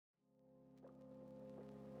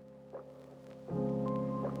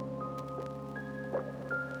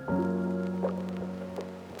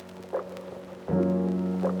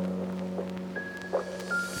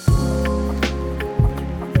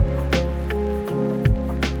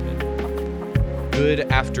Good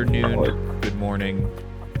afternoon, good morning,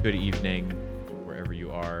 good evening, wherever you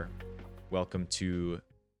are. Welcome to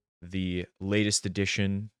the latest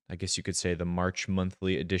edition, I guess you could say the March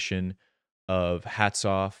monthly edition of Hats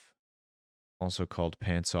Off, also called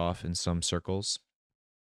Pants Off in some circles.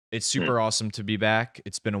 It's super awesome to be back.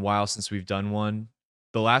 It's been a while since we've done one.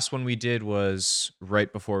 The last one we did was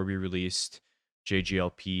right before we released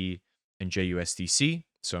jGLP and jUSDC,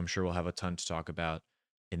 so I'm sure we'll have a ton to talk about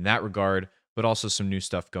in that regard, but also some new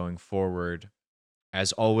stuff going forward.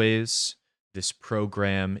 As always, this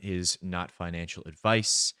program is not financial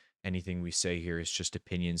advice. Anything we say here is just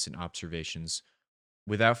opinions and observations.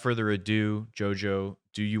 Without further ado, Jojo,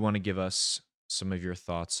 do you want to give us some of your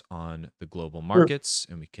thoughts on the global markets?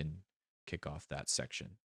 And we can kick off that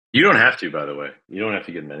section. You don't have to, by the way. You don't have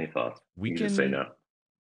to give many thoughts. You can just say no.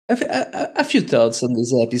 A few thoughts on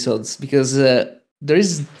these episodes, because there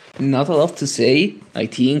is not a lot to say. I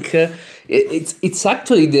think it's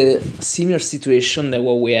actually the similar situation that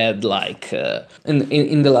what we had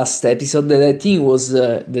in the last episode, that I think was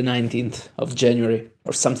the 19th of January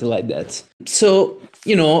or something like that. So,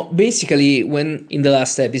 basically, when in the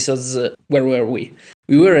last episodes, where were we?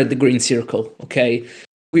 We were at the green circle, okay?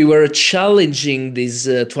 We were challenging this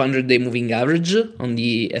 200-day moving average on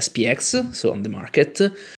the SPX, so on the market.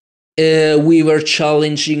 We were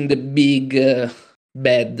challenging the big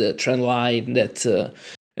bad trend line that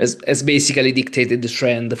has basically dictated the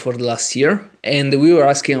trend for the last year. And we were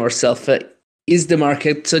asking ourselves, is the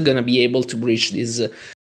market going to be able to breach this?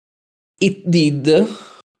 It did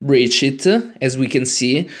breach it, as we can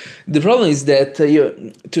see. The problem is that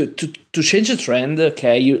to change a trend,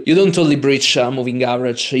 okay, you don't only breach a moving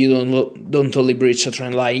average, you don't only breach a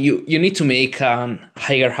trend line, you need to make a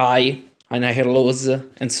higher high and higher lows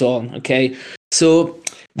and so on, okay? So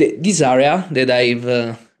this area that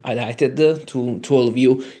I've highlighted to all of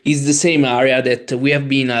you is the same area that we have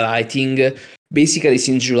been highlighting basically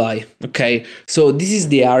since July, okay? So this is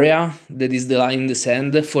the area that is the line in the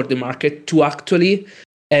sand for the market to actually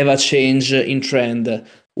have a change in trend.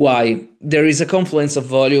 Why? There is a confluence of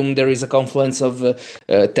volume. There is a confluence of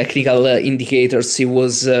technical indicators.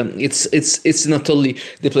 It's not only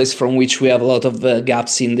the place from which we have a lot of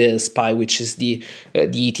gaps in the SPY, which is the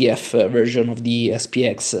ETF version of the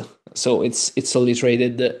SPX. So it's only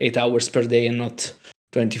traded 8 hours per day and not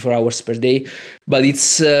 24 hours per day. But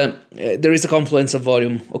it's there is a confluence of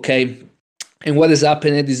volume. Okay. And what has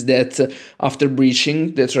happened is that after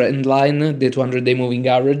breaching the trend line, the 200-day moving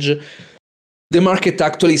average, the market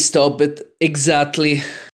actually stopped exactly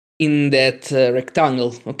in that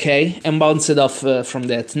rectangle, okay, and bounced off from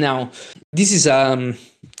that. Now, this is a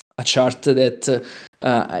chart that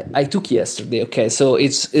I took yesterday, okay, so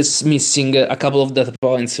it's missing a couple of data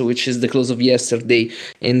points, which is the close of yesterday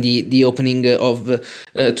and the opening of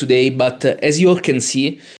today. But as you all can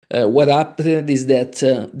see, what happened is that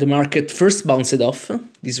the market first bounced off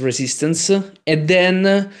this resistance, and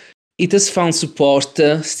then it has found support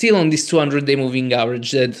still on this 200-day moving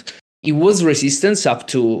average that it was resistance up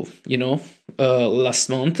to, last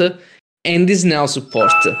month, and is now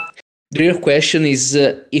support. The real question is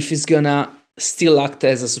if it's gonna still act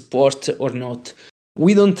as a support or not.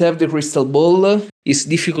 We don't have the crystal ball. It's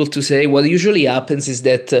difficult to say. What usually happens is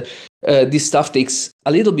that this stuff takes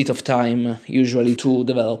a little bit of time usually to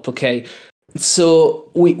develop, okay? So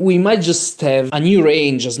we might just have a new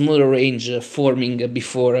range, a smaller range forming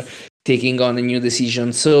before taking on a new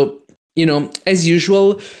decision. So, as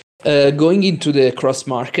usual, going into the cross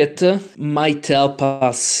market might help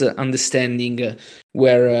us understanding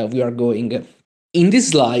where we are going. In this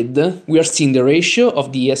slide, we are seeing the ratio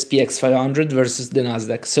of the SPX 500 versus the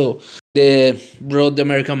Nasdaq. So the broad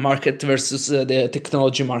American market versus the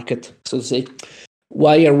technology market, so to say.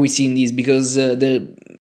 Why are we seeing this? Because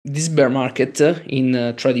this bear market in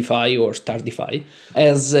TradFi or StarDeFi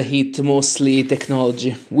has hit mostly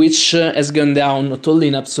technology, which has gone down not only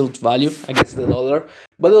in absolute value against the dollar,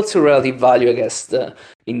 but also relative value against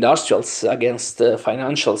industrials, against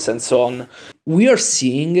financials, and so on. We are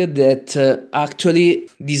seeing that actually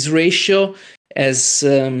this ratio has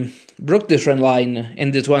broke the trend line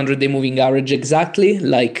and the 200-day moving average exactly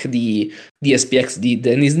like the SPX did,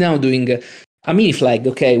 and is now doing a mini flag,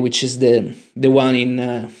 okay, which is the one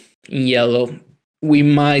in yellow. We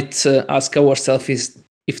might ask ourselves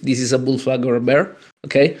if this is a bull flag or a bear,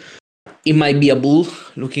 okay? It might be a bull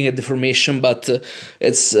looking at the formation, but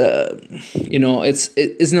it's not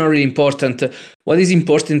really important. What is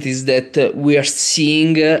important is that we are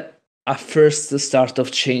seeing a first start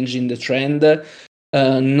of change in the trend,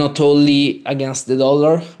 not only against the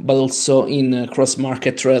dollar, but also in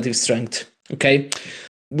cross-market relative strength, okay?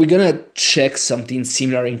 we're gonna check something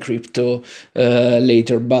similar in crypto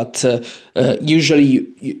later, but usually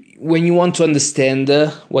when you want to understand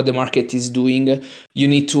what the market is doing, you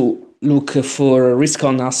need to look for risk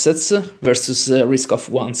on assets versus risk off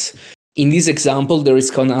ones. In this example, the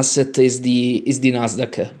risk on asset is the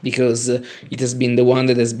Nasdaq because it has been the one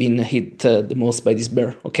that has been hit the most by this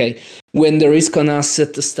bear. Okay, when the risk on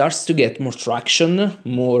asset starts to get more traction,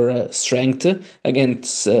 more strength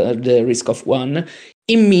against the risk of one,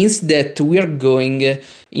 it means that we are going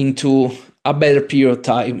into a better period of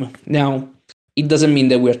time. Now, it doesn't mean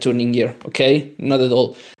that we are turning here, okay? Not at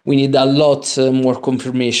all. We need a lot more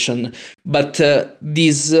confirmation, but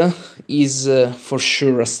this is for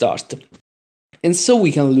sure a start. And so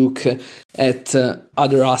we can look at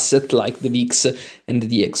other assets like the VIX and the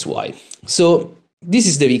DXY. So this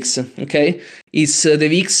is the VIX, okay? It's the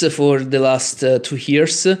VIX for the last 2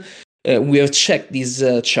 years. We have checked this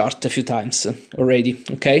chart a few times already,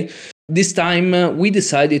 okay? This time we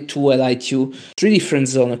decided to highlight you 3 different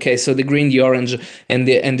zones, okay? So the green, the orange, and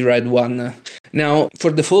the red one. Now,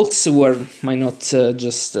 for the folks who might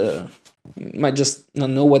just not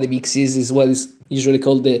know what the VIX is what is usually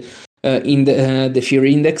called the fear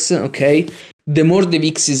index, okay? The more the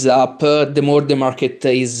VIX is up, the more the market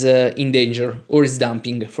is in danger or is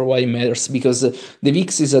dumping for what it matters, because the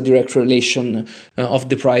VIX is a direct relation of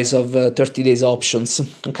the price of 30 days options,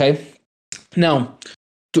 okay? Now,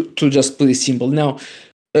 to just put it simple, now,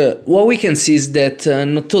 what we can see is that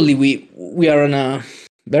not only we are on a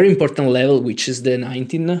very important level, which is the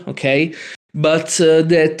 19, okay? But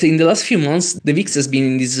that in the last few months, the VIX has been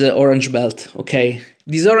in this orange belt, okay?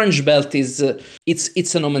 This orange belt is,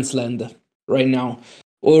 it's a no man's land right now,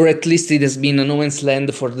 or at least it has been a no man's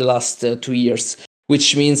land for the last 2 years,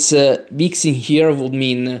 which means VIX in here would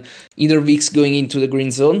mean either VIX going into the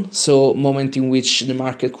green zone, so moment in which the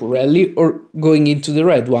market could rally, or going into the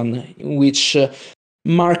red one, in which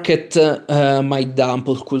market might dump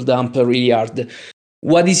or could dump really hard.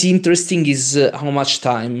 What is interesting is how much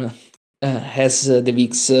time has the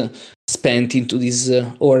VIX spent into this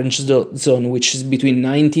orange zone, which is between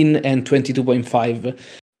 19 and 22.5.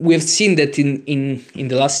 We've seen that in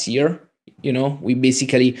the last year, we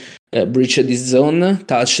basically breached this zone,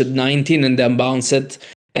 touched 19 and then bounced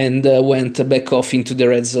and went back off into the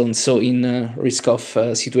red zone, so in risk-off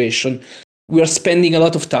situation. We are spending a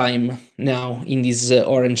lot of time now in this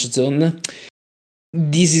orange zone.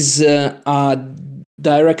 This is a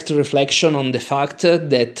direct reflection on the fact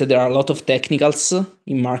that there are a lot of technicals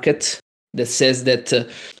in market that says that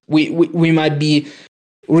we might be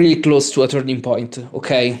really close to a turning point,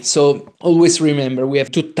 okay? So always remember, we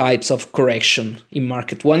have 2 types of correction in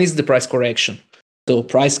market. One is the price correction. So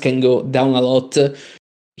price can go down a lot,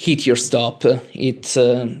 hit your stop, it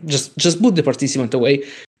just put the participant away.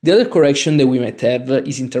 The other correction that we might have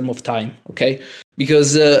is in terms of time, okay?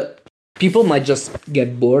 Because people might just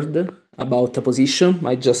get bored about a position,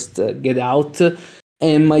 might just get out,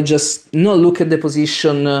 and might just not look at the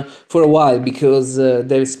position for a while, because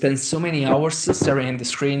they spend so many hours staring at the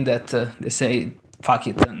screen that they say, fuck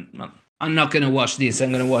it, I'm not going to watch this,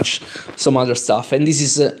 I'm going to watch some other stuff. And this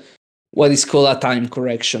is what is called a time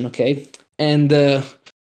correction, okay? And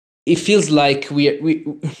it feels like we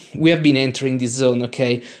have been entering this zone,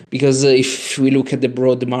 okay? Because if we look at the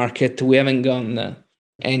broad market, we haven't gone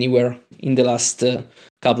anywhere in the last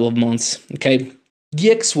couple of months, okay?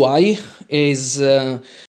 DXY is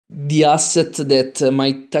the asset that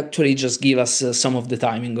might actually just give us some of the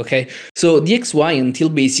timing, okay? So DXY until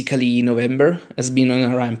basically November has been on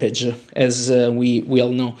a rampage, as we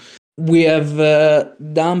all know. We have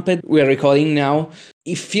dumped, we are recalling now.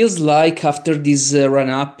 It feels like after this run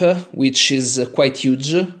up, which is quite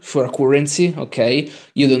huge for a currency, okay?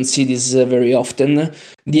 You don't see this very often.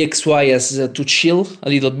 The XY has to chill a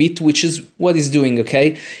little bit, which is what it's doing,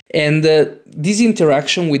 okay? And this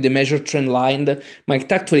interaction with the measured trend line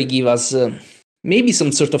might actually give us maybe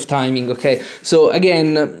some sort of timing, okay? So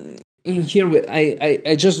again, in here,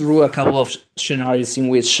 I just drew a couple of scenarios in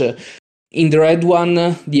which in the red one,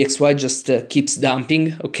 the XY just keeps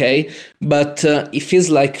dumping, okay? But it feels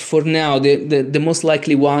like for now, the most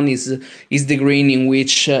likely one is the green, in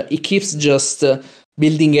which it keeps just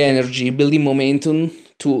building energy, building momentum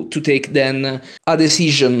to take then a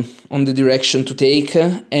decision on the direction to take.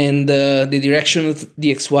 And the direction of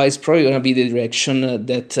the XY is probably going to be the direction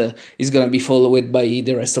that is going to be followed by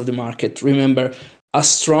the rest of the market. Remember, a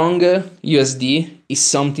strong USD is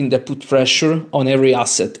something that puts pressure on every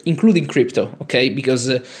asset, including crypto, okay? Because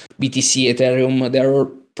BTC, Ethereum, they're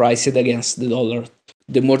priced against the dollar.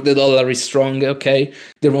 The more the dollar is strong, okay,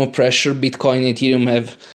 the more pressure Bitcoin and Ethereum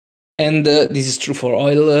have. And this is true for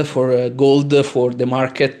oil, for gold, for the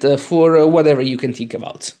market, for whatever you can think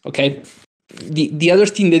about. Okay. The other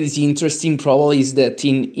thing that is interesting probably is that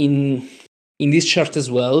in this chart as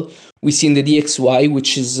well, we see in the DXY,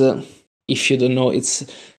 which is, if you don't know,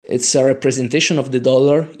 it's a representation of the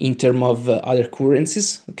dollar in terms of other currencies.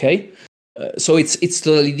 Okay. So it's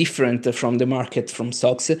totally different from the market, from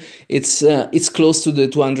stocks. It's close to the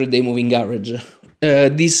 200-day moving average.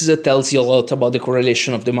 This tells you a lot about the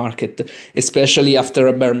correlation of the market, especially after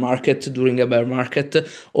a bear market. During a bear market,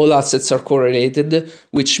 all assets are correlated,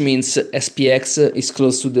 which means SPX is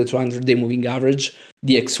close to the 200-day moving average.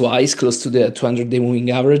 DXY is close to the 200-day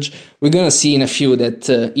moving average. We're going to see in a few that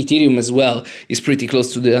Ethereum as well is pretty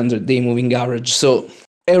close to the 100-day moving average. So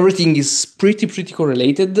everything is pretty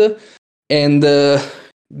correlated. And the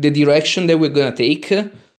direction that we're going to take,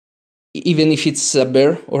 even if it's a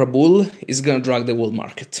bear or a bull, is going to drag the whole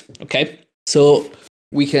market. Okay, so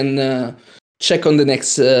we can check on the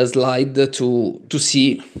next slide to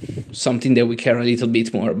see something that we care a little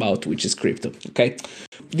bit more about, which is crypto. Okay,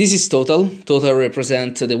 this is total. Total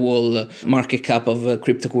represents the whole market cap of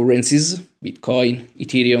cryptocurrencies: Bitcoin,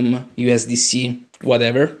 Ethereum, USDC,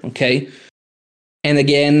 whatever. Okay, and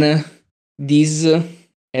again, this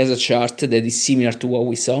as a chart that is similar to what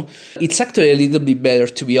we saw. It's actually a little bit better,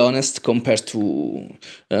 to be honest, compared to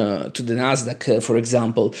the Nasdaq, for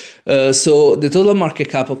example. So the total market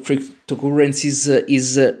cap of cryptocurrencies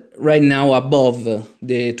is right now above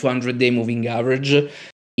the 200-day moving average.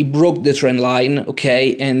 It broke the trend line,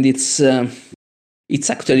 okay, and it's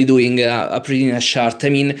actually doing a pretty nice chart. I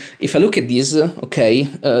mean, if I look at this, okay,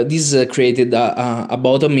 this created a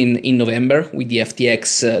bottom in November with the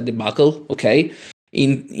FTX debacle, okay,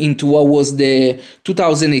 into what was the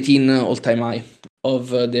 2018 all-time high of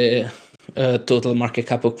the total market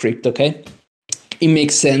cap of crypto, okay? It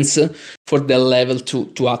makes sense for the level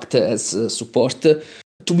to act as support.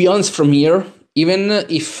 To be honest, from here, even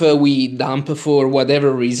if we dump for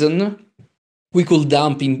whatever reason, we could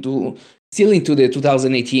dump still into the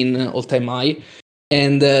 2018 all-time high,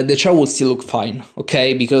 and the chart will still look fine,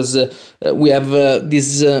 okay? Because we have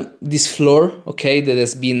this floor, okay, that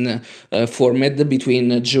has been formed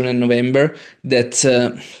between June and November that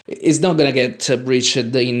is not gonna get breached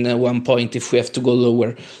in one point if we have to go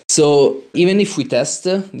lower. So even if we test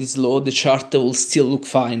this low, the chart will still look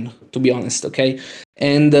fine, to be honest, okay?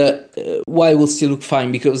 And why will still look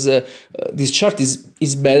fine? Because this chart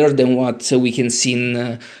is better than what we can see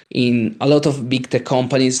in a lot of big tech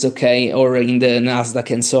companies, okay, or in the Nasdaq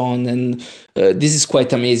and so on. And this is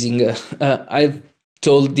quite amazing. I've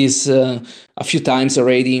told this a few times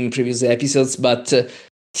already in previous episodes, but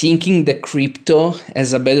thinking that crypto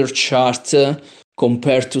has a better chart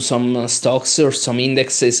compared to some stocks or some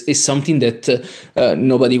indexes is something that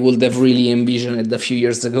nobody would have really envisioned a few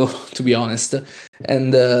years ago, to be honest.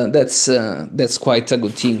 And that's quite a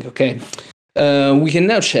good thing, okay? We can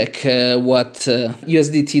now check what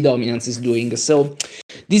USDT dominance is doing. So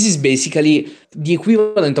this is basically the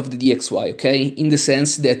equivalent of the DXY, okay? In the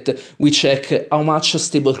sense that we check how much a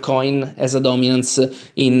stablecoin has a dominance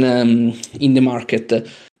in the market.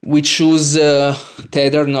 We choose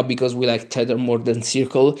Tether not because we like Tether more than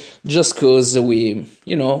Circle, just because we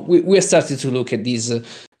started to look at this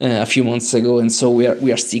a few months ago, and so we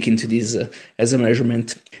are sticking to this as a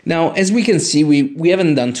measurement. Now, as we can see, we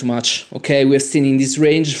haven't done too much. Okay, we're still in this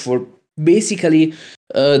range for basically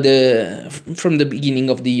from the beginning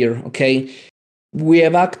of the year. Okay, we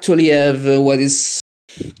have what is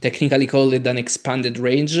technically called an expanded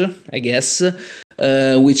range, I guess,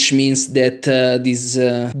 which means that this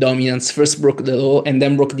dominance first broke the low and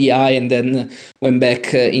then broke the high and then went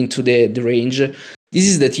back into the range. This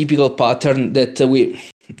is the typical pattern that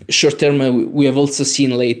short term we have also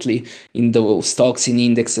seen lately in the stocks, in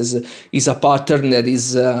indexes. Is a pattern that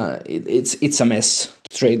is it's a mess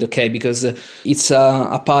to trade, okay, because it's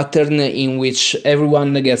a pattern in which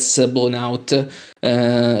everyone gets blown out.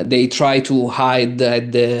 They try to hide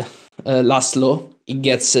at the last low, it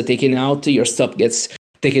gets taken out, your stop gets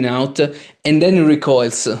taken out, and then it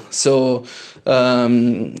recoils. So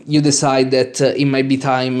you decide that it might be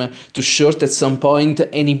time to short at some point,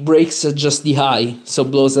 and it breaks just the high, so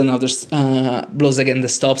blows again the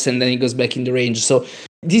stops, and then it goes back in the range. So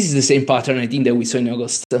this is the same pattern, I think, that we saw in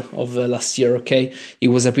August of last year, okay? It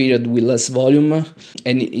was a period with less volume,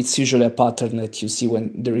 and it's usually a pattern that you see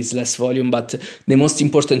when there is less volume, but the most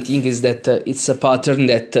important thing is that it's a pattern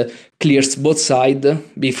that clears both sides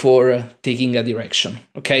before taking a direction,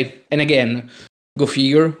 okay? And again, Go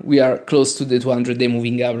figure, we are close to the 200-day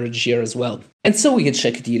moving average here as well. And so we can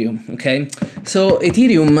check Ethereum, okay? So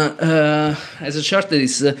Ethereum has a chart that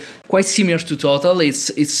is quite similar to Total.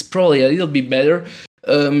 It's probably a little bit better.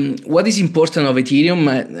 What is important of Ethereum,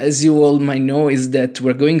 as you all might know, is that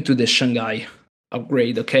we're going to the Shanghai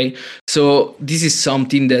upgrade, okay? So this is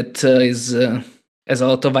something that has a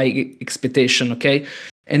lot of high expectation, okay?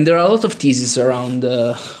 And there are a lot of theses around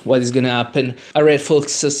what is going to happen. I read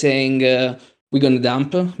folks saying we're going to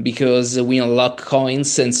dump because we unlock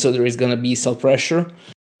coins and so there is going to be sell pressure.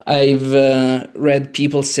 I've read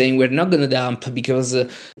people saying we're not going to dump because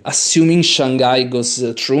assuming Shanghai goes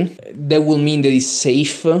through, that will mean that it's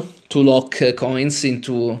safe to lock coins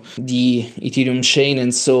into the Ethereum chain.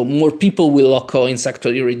 And so more people will lock coins,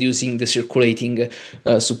 actually reducing the circulating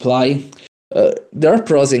supply. There are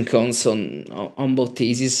pros and cons on both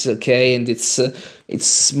theses, okay? And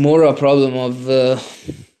it's more a problem of,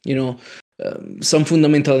 some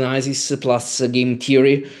fundamental analysis plus game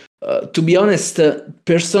theory. To be honest,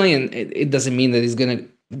 personally, and it doesn't mean that it's going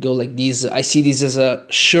to go like this, I see this as a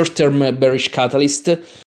short-term bearish catalyst,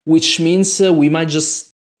 which means we might just,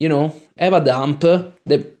 have a dump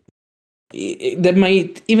that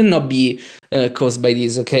might even not be caused by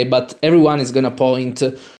this, okay? But everyone is going to point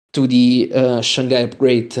to the Shanghai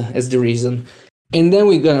upgrade as the reason. And then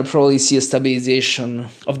we're going to probably see a stabilization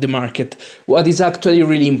of the market. What is actually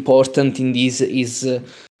really important in this is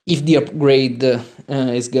if the upgrade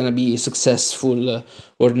is going to be successful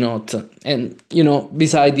or not. And,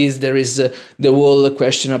 beside this, there is the whole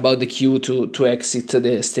question about the queue to exit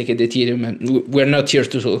the staked Ethereum. And we're not here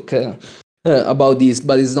to talk about this,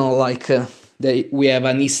 but it's not like we have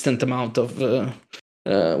an instant amount of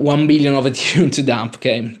 1 billion of Ethereum to dump,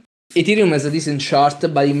 okay? Ethereum has a decent chart,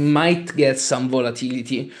 but it might get some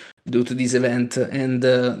volatility due to this event. And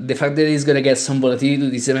the fact that it's going to get some volatility to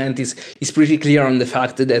this event is pretty clear on the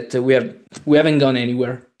fact that we haven't gone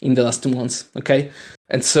anywhere in the last 2 months, okay?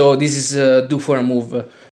 And so this is due for a move,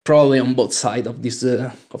 probably on both sides of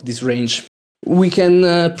this range. We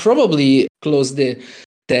can probably close the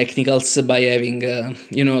technicals by having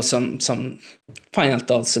some final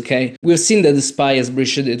thoughts, okay? We've seen that the SPY has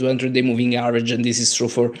breached the 200-day moving average, and this is true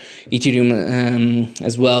for Ethereum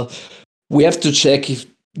as well. We have to check if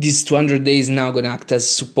this 200 days now going to act as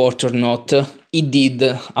support or not. It did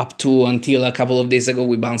up to until a couple of days ago.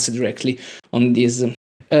 We bounced directly on this.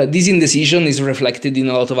 This indecision is reflected in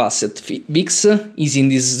a lot of assets. VIX is in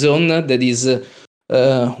this zone that is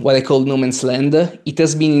what I call no man's land. It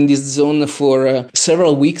has been in this zone for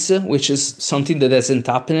several weeks, which is something that hasn't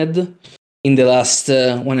happened in the last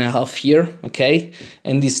 1.5 years, okay?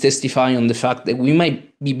 And this testifying on the fact that we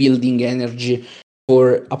might be building energy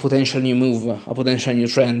for a potential new move, a potential new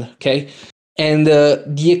trend, okay? And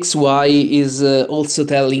DXY is also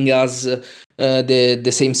telling us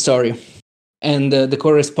the same story. And the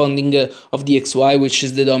corresponding of DXY, which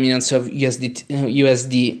is the dominance of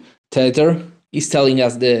USD Tether, is telling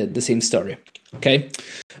us the same story, okay?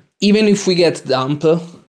 Even if we get dump,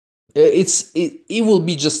 it will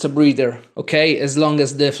be just a breather, okay? As long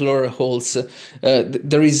as the floor holds.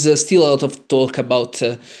 There is still a lot of talk about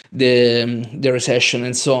the recession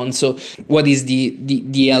and so on. So what is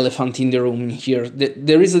the elephant in the room here?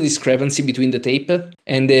 There is a discrepancy between the tape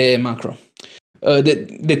and the macro.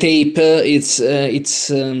 The tape, it's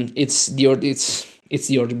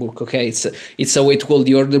the order book, okay? It's a way to call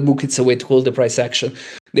the order book. It's a way to call the price action.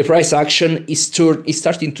 The price action is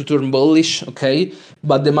starting to turn bullish, okay?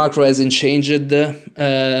 But the macro hasn't changed.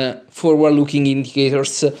 Forward-looking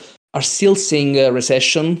indicators are still saying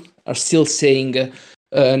recession, are still saying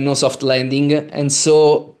no soft landing, and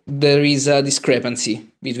so there is a discrepancy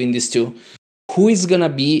between these two. Who is gonna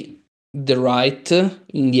be the right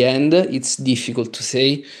in the end? It's difficult to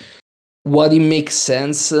say. What it makes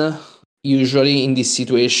sense usually in this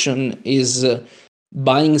situation is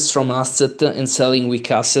buying strong asset and selling weak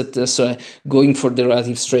asset, so going for the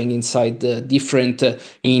relative strength inside the different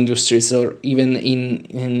industries or even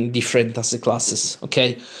in different asset classes,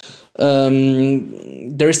 okay?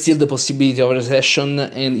 There is still the possibility of a recession,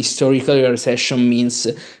 and historically a recession means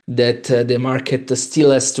that the market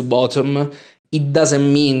still has to bottom. It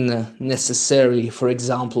doesn't mean necessarily, for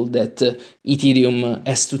example, that Ethereum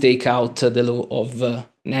has to take out the low of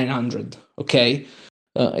 900, okay?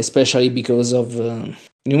 Especially because of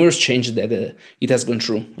numerous changes that it has gone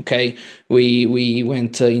through, okay? We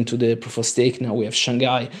went into the proof of stake, now we have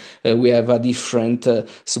Shanghai, we have a different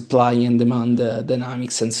supply and demand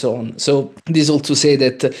dynamics and so on. So this is all to say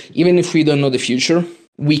that even if we don't know the future,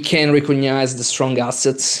 we can recognize the strong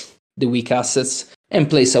assets, the weak assets, and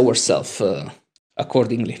place ourselves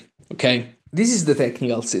accordingly, okay? This is the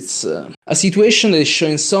technicals. It's a situation that is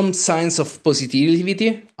showing some signs of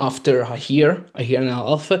positivity after a year and a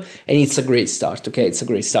half, and it's a great start. Okay, it's a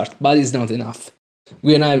great start, but it's not enough.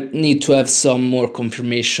 We need to have some more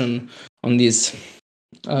confirmation on this.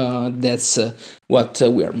 That's what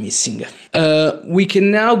we are missing. We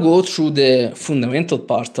can now go through the fundamental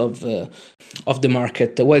part of the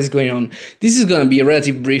market. What is going on? This is going to be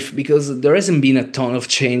relatively brief because there hasn't been a ton of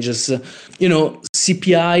changes.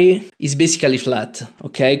 CPI is basically flat,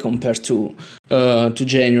 okay, compared to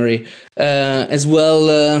January. As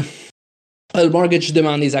well. Well, mortgage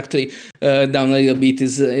demand is actually down a little bit,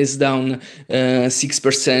 is down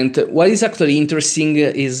 6%. What is actually interesting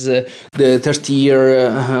is the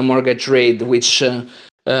 30-year mortgage rate, which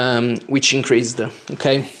increased.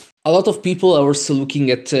 Okay, a lot of people are also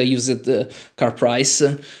looking at used car price.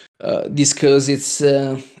 This because it's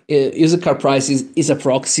used car price is a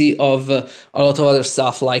proxy of a lot of other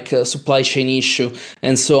stuff like supply chain issue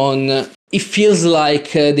and so on. It feels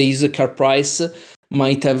like the used car price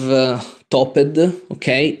might have topped,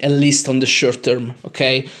 okay, at least on the short term,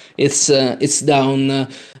 okay. It's down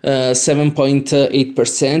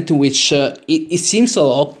 7.8%, which it seems a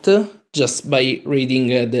lot just by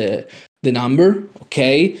reading the number,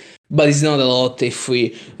 okay, but it's not a lot if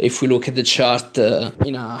we look at the chart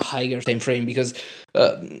in a higher time frame, because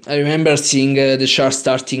I remember seeing the chart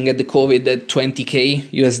starting at the COVID at 20k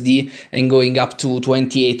USD and going up to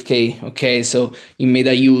 28k. Okay, so it made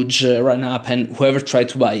a huge run up, and whoever tried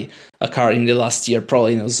to buy a car in the last year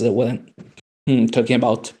probably knows what I'm talking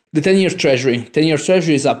about. The 10-year treasury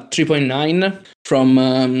is up 3.9 from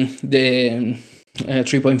the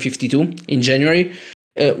 3.52 in January.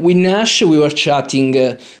 With Nash, we were chatting,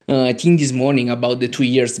 I think this morning, about the 2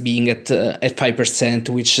 years being at 5%,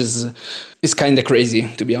 which is kind of crazy,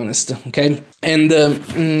 to be honest. Okay, and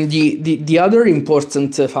the other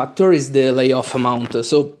important factor is the layoff amount.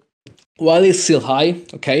 So while it's still high,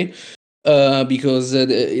 okay, because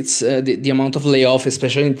it's the amount of layoff,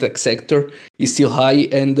 especially in the tech sector, is still high,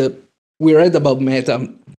 and we read about Meta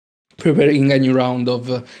preparing a new round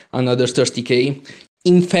of another 30k.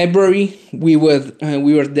 In February, we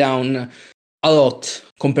were down a lot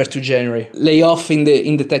compared to January. Layoff in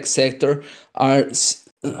the tech sector are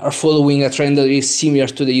following a trend that is similar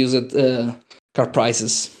to the used car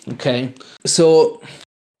prices. Okay, so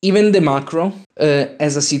even the macro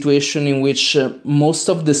has a situation in which most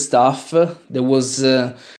of the stuff that was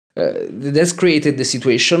that's created the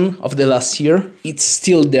situation of the last year, it's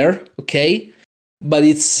still there. Okay, but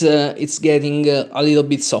it's getting a little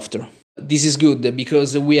bit softer. This is good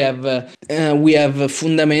because we have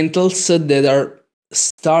fundamentals that are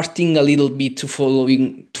starting a little bit to follow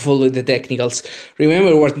the technicals.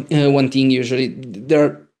 Remember one thing: usually there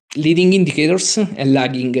are leading indicators and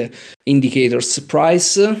lagging indicators.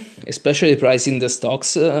 Price, especially price in the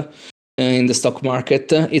stocks, in the stock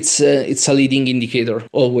market, it's a leading indicator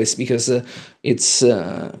always because it's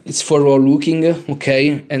forward looking.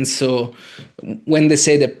 Okay, and so when they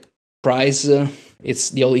say the price.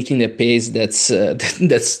 It's the only thing that pays. That's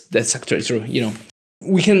actually true.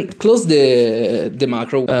 We can close the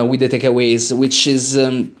macro with the takeaways, which is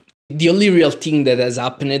the only real thing that has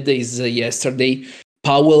happened is yesterday.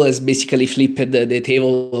 Powell has basically flipped the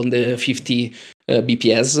table on the 50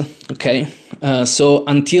 BPS. Okay, so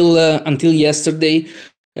until yesterday,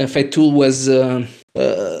 Fed tool was.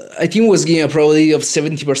 I think was giving a probability of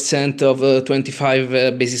 70% of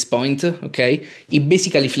 25 basis point. Okay, it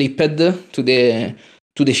basically flipped to the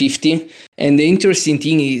 50, and the interesting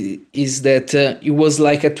thing is that it was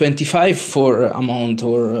like a 25 for a month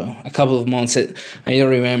or a couple of months. I don't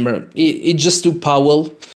remember. It just took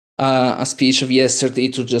Powell a speech of yesterday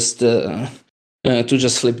to just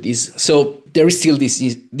flip this. So there is still this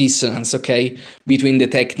dissonance, okay, between the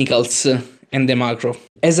technicals and the macro.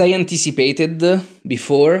 As I anticipated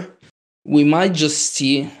before, we might just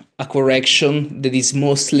see a correction that is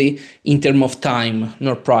mostly in terms of time,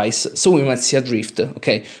 not price. So we might see a drift.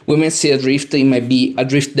 Okay, we might see a drift. It might be a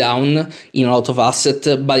drift down in a lot of asset,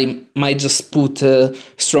 but it might just put a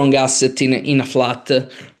strong asset in a flat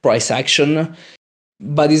price action.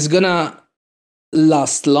 But it's gonna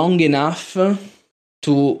last long enough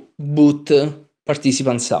to boot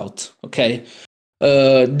participants out. Okay.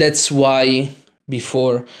 That's why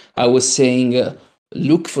before I was saying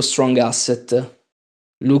look for strong asset,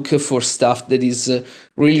 look for stuff that is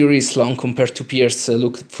really, really strong compared to peers,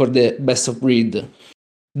 look for the best of breed.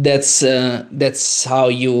 That's how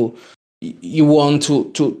you want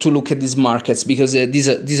to look at these markets, because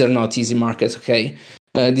these are not easy markets. Okay,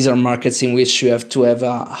 these are markets in which you have to have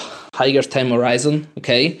a higher time horizon.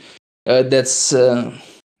 Okay, that's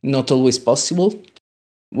not always possible.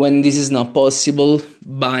 when this is not possible,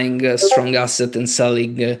 buying a strong asset and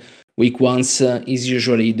selling weak ones is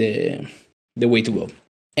usually the way to go.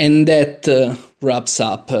 And that wraps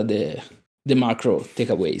up the macro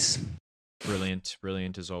takeaways.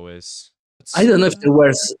 Brilliant as always. I don't know if there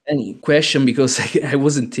was any question because I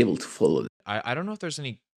wasn't able to follow. I don't know if there's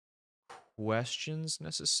any questions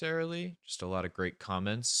necessarily. Just a lot of great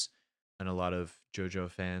comments and a lot of JoJo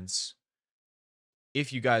fans.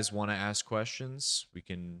 If you guys want to ask questions, we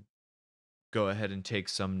can go ahead and take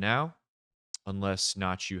some now. Unless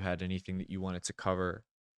Notch, you had anything that you wanted to cover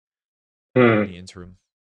in the interim.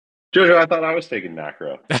 Jojo, I thought I was taking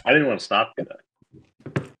macro. I didn't want to stop you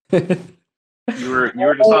though. You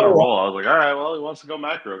were just on a roll. I was like, all right, well, he wants to go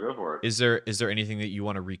macro, go for it. Is there anything that you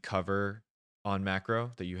want to recover on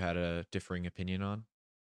macro that you had a differing opinion on?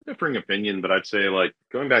 Differing opinion, but I'd say like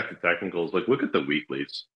going back to technicals, like look at the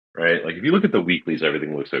weeklies, right? Like if you look at the weeklies,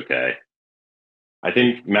 everything looks okay. I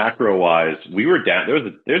think macro wise, we were down.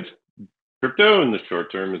 There's crypto in the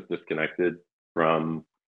short term is disconnected from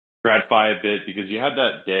TradFi a bit because you had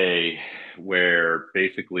that day where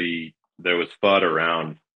basically there was FUD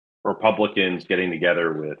around Republicans getting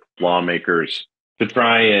together with lawmakers to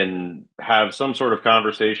try and have some sort of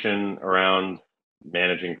conversation around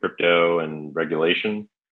managing crypto and regulation.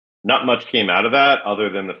 Not much came out of that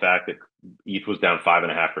other than the fact that ETH was down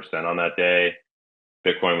 5.5% on that day.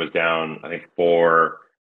 Bitcoin was down, I think, 4,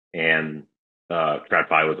 and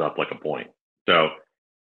TradFi was up like a point. So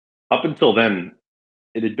up until then,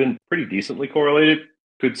 it had been pretty decently correlated.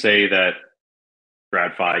 Could say that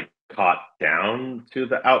TradFi caught down to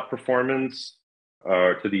the outperformance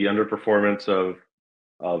or to the underperformance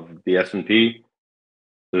of the S&P.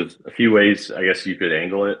 There's a few ways, I guess, you could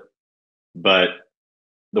angle it, but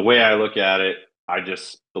the way I look at it, I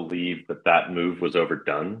just believe that move was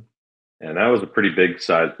overdone, and that was a pretty big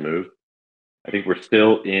sized move. I think we're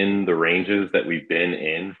still in the ranges that we've been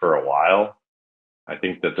in for a while. I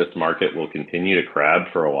think that this market will continue to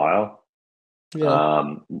crab for a while.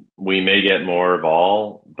 Yeah. We may get more of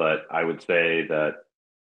all, but I would say that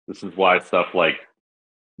this is why stuff like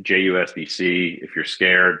jUSDC, if you're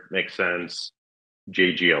scared, makes sense.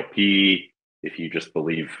 jGLP, if you just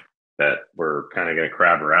believe that we're kind of going to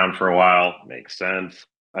crab around for a while, makes sense.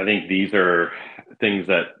 I think these are things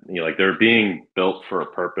that, like they're being built for a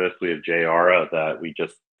purpose. We have JARA that we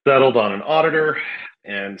just settled on an auditor.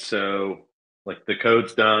 And so like the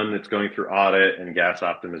code's done, it's going through audit and gas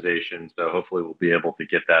optimization. So hopefully we'll be able to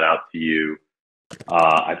get that out to you.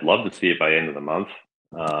 I'd love to see it by end of the month.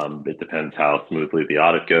 It depends how smoothly the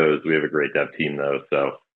audit goes. We have a great dev team though.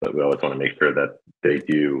 But we always want to make sure that they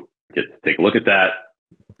do get to take a look at that.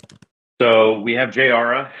 So we have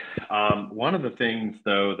JARA. One of the things,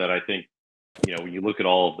 though, that I think, when you look at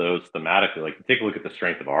all of those thematically, like take a look at the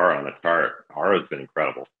strength of ARA on the chart. ARA has been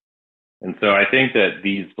incredible. And so I think that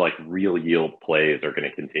these like real yield plays are going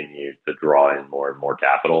to continue to draw in more and more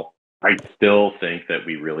capital. I still think that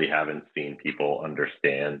we really haven't seen people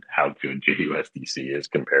understand how good jUSDC is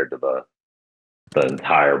compared to the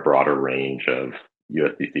entire broader range of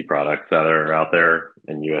USDC products that are out there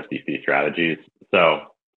and USDC strategies. So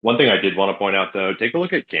one thing I did want to point out, though, take a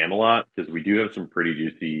look at Camelot because we do have some pretty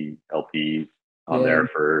juicy LPs on there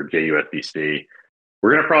for jUSDC.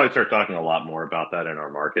 We're going to probably start talking a lot more about that in our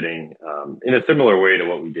marketing in a similar way to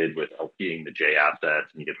what we did with LPing the J assets,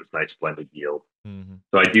 and you get this nice blended yield. Mm-hmm.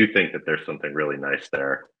 So I do think that there's something really nice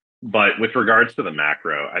there. But with regards to the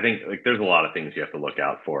macro, I think like there's a lot of things you have to look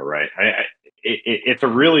out for, right? It's a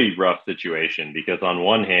really rough situation because on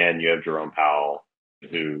one hand, you have Jerome Powell,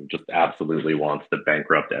 who just absolutely wants to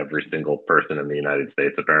bankrupt every single person in the United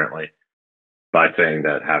States, apparently, by saying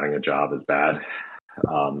that having a job is bad.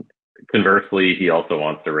 Conversely, he also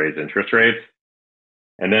wants to raise interest rates.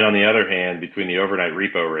 And then on the other hand, between the overnight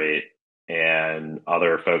repo rate and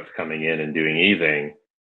other folks coming in and doing easing,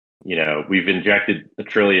 we've injected $1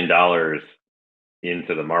 trillion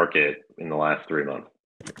into the market in the last 3 months.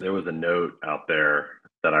 There was a note out there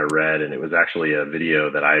that I read, and it was actually a video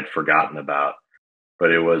that I had forgotten about, but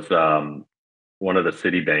it was one of the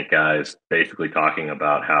Citibank guys basically talking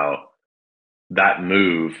about how that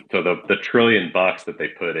move, so the $1 trillion that they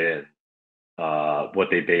put in, what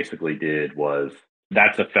they basically did was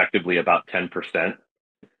that's effectively about 10%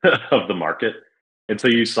 of the market. And so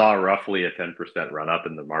you saw roughly a 10% run up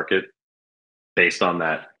in the market based on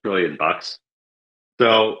that $1 trillion.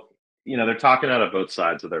 So, they're talking out of both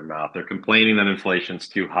sides of their mouth. They're complaining that inflation's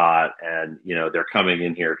too hot and, they're coming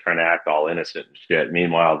in here trying to act all innocent and shit.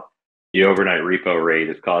 Meanwhile, the overnight repo rate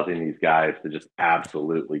is causing these guys to just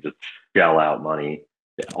absolutely just shell out money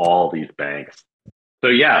to all these banks. So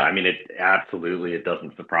yeah, I mean, it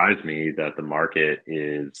doesn't surprise me that the market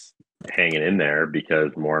is hanging in there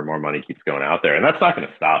because more and more money keeps going out there, and that's not going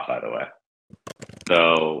to stop, by the way.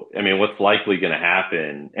 So, I mean, what's likely going to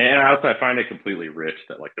happen, and I find it completely rich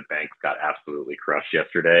that like the banks got absolutely crushed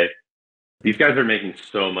yesterday. These guys are making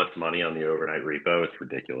so much money on the overnight repo. It's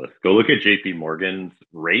ridiculous. Go look at JP Morgan's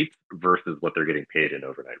rates versus what they're getting paid in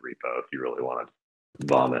overnight repo if you really want to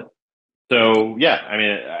vomit. So, yeah, I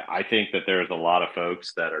mean, I think that there's a lot of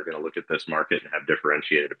folks that are going to look at this market and have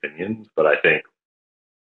differentiated opinions, but I think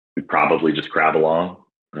we probably just crab along.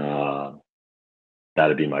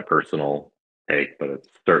 That'd be my personal take, but it's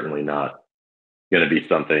certainly not going to be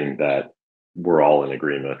something that we're all in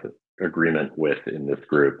agreement with in this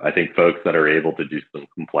group. I think folks that are able to do some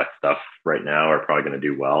complex stuff right now are probably going to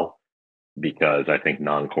do well because I think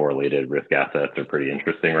non-correlated risk assets are pretty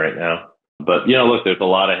interesting right now. But look, there's a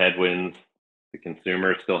lot of headwinds. The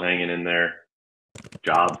consumer is still hanging in there.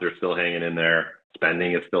 Jobs are still hanging in there.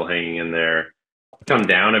 Spending is still hanging in there. Come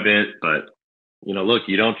down a bit, but look,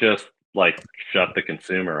 you don't just like shut the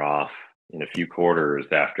consumer off in a few quarters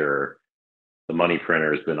after the money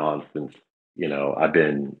printer has been on since I've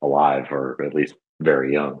been alive or at least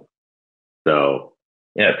very young. So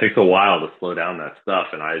yeah, it takes a while to slow down that stuff,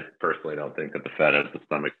 and I personally don't think that the Fed has the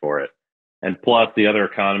stomach for it. And plus, the other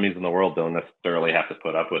economies in the world don't necessarily have to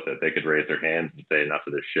put up with it. They could raise their hands and say, "Enough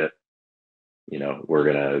of this shit. We're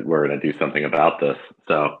gonna do something about this."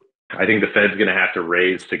 So I think the Fed's gonna have to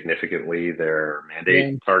raise significantly their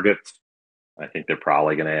mandate targets. I think they're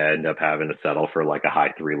probably going to end up having to settle for like a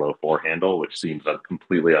high 3, low 4 handle, which seems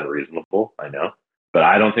completely unreasonable. I know, but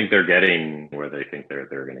I don't think they're getting where they think they're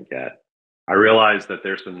going to get. I realize that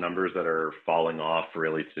there's some numbers that are falling off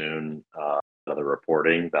really soon. Other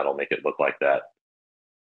reporting that'll make it look like that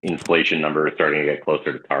inflation number is starting to get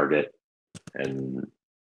closer to target, and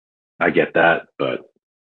I get that, but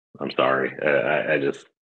I'm sorry, I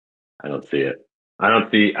don't see it. I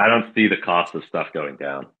don't see the cost of stuff going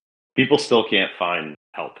down. People still can't find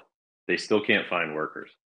help. They still can't find workers.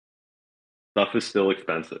 Stuff is still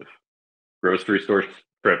expensive. Grocery store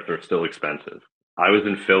trips are still expensive. I was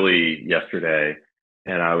in Philly yesterday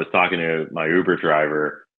and I was talking to my Uber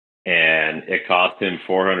driver and it cost him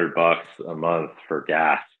 $400 a month for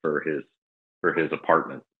gas for his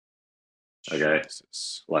apartment. Okay.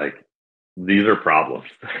 Jesus. Like these are problems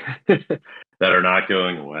that are not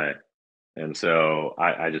going away. And so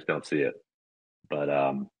I just don't see it. But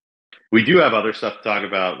we do have other stuff to talk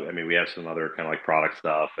about. I mean, we have some other kind of like product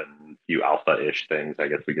stuff and a few alpha-ish things I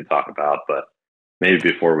guess we could talk about. But maybe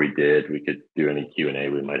before we could do any Q&A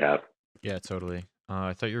we might have. Yeah, totally.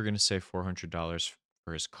 I thought you were going to say $400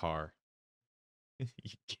 for his car. You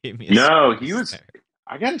gave me a No, he surprise was. there.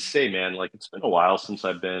 I gotta say, man, like it's been a while since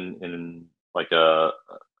I've been in like a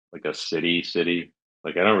city.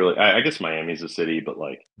 Like I don't really. I guess Miami's a city, but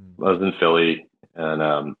like I was in Philly,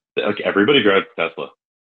 and like everybody drives Tesla.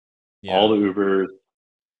 Yeah, All the Ubers,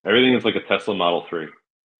 everything is like a Tesla Model 3,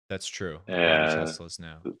 that's true. A lot of and Teslas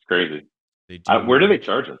now. it's crazy. They Where do do. they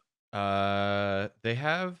charge them? They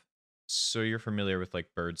have. So you're familiar with like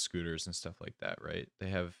bird scooters and stuff like that, right? They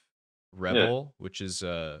have Yeah, Revel, which is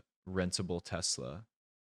a rentable Tesla.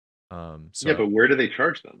 yeah, So but where do they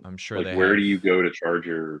charge them? I'm sure Like, they where do have. you go to charge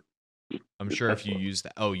your I'm your sure if you Tesla? use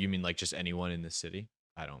that. Oh, you mean like just anyone in the city?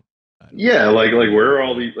 I don't. Yeah, I like don't know where are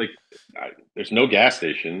all really. these there's no gas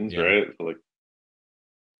stations, Yeah. right? So like,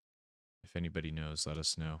 If anybody knows, let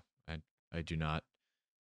us know. I do not.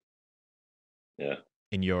 yeah.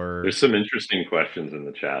 In your There's some interesting questions in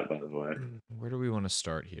the chat, by the way. where do we want to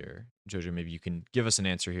start here? Jojo, maybe you can give us an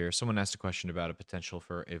answer here. Someone asked a question about a potential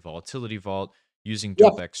for a volatility vault using Yeah,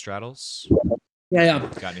 dope X straddles. yeah,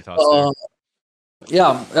 Got any thoughts yeah. there?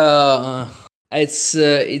 Yeah,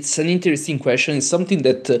 it's an interesting question. It's something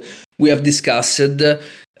that we have discussed.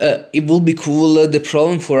 It will be cool. The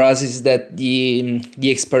problem for us is that the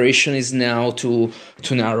expiration is now too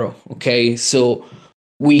narrow. Okay, so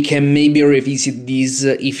we can maybe revisit this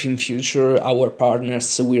if in future our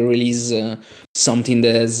partners will release something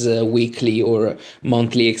that has weekly or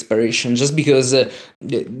monthly expiration. Just because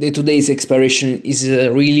the today's expiration is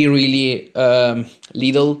really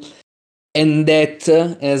little, and that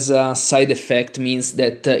as a side effect means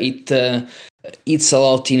that it eats a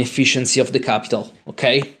lot in efficiency of the capital,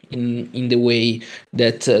 okay, in the way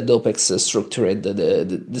that dopex structured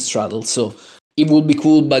the straddle. So it would be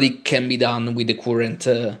cool, but it can be done with the current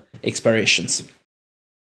expirations.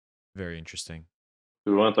 Very interesting.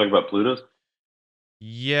 Do we want to talk about Plutus?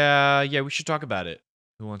 Yeah, we should talk about it.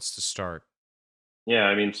 Who wants to start? Yeah,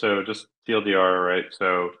 I mean, so just TLDR, right?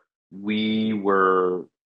 So we were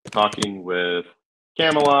talking with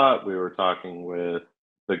Camelot. We were talking with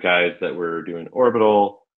the guys that were doing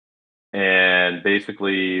Orbital, and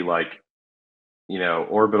basically, like,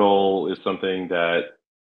 Orbital is something that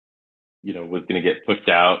was going to get pushed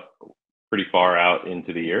out pretty far out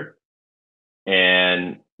into the year.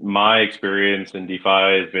 And my experience in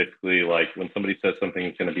DeFi is basically like when somebody says something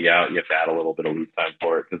is going to be out, you have to add a little bit of lead time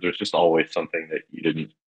for it because there's just always something that you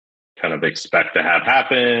didn't kind of expect to have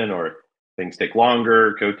happen, or things take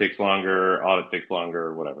longer, code takes longer, audit takes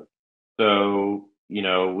longer, whatever. So, we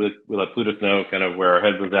let Plutus know kind of where our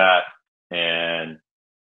head was at. And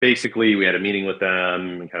basically we had a meeting with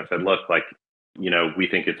them and kind of said, look, like, we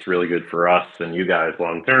think it's really good for us and you guys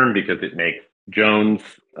long term because it makes Jones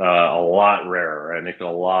a lot rarer, right? It makes it a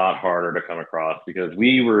lot harder to come across because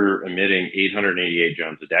we were emitting 888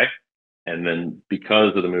 Jones a day. And then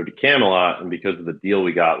because of the move to Camelot and because of the deal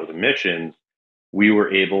we got with emissions, we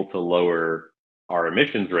were able to lower our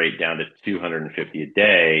emissions rate down to 250 a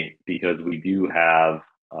day because we do have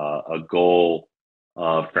a goal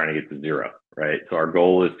of trying to get to zero, right? So our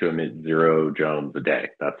goal is to emit 0 Jones a day.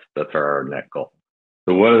 That's our net goal.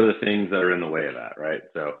 So what are the things that are in the way of that, right?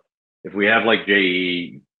 So if we have like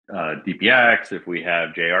JE DPX, if we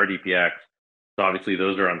have JR DPX, so obviously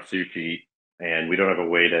those are on Sushi, and we don't have a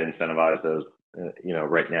way to incentivize those,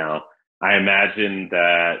 right now. I imagine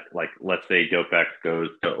that, like, let's say DopeX goes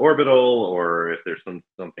to Orbital, or if there's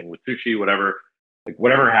something with Sushi, whatever, like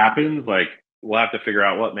whatever happens, like we'll have to figure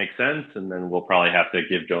out what makes sense, and then we'll probably have to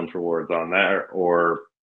give Jones rewards on that or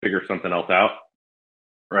figure something else out,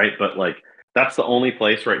 right? But like that's the only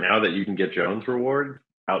place right now that you can get Jones rewards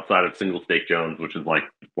outside of single stake Jones, which is like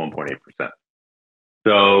 1.8%.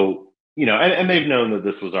 So, and they've known that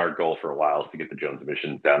this was our goal for a while, is to get the Jones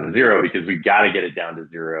emissions down to 0 because we got to get it down to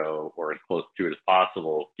 0 or as close to it as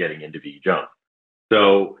possible getting into VE Jones.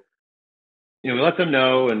 So, we let them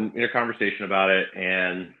know and in a conversation about it.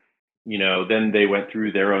 And, then they went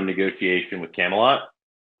through their own negotiation with Camelot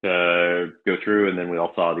to go through. And then we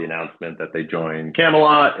all saw the announcement that they joined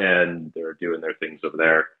Camelot and they're doing their things over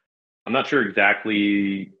there. I'm not sure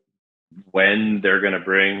exactly when they're going to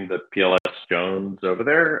bring the PLS Jones over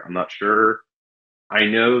there. I'm not sure. I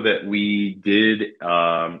know that we did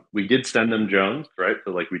send them Jones, right?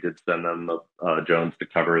 So like we did send them Jones to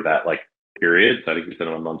cover that like period. So I think we sent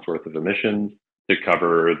them a month's worth of emissions to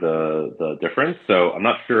cover the difference. So I'm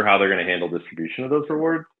not sure how they're going to handle distribution of those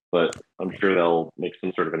rewards, but I'm sure they'll make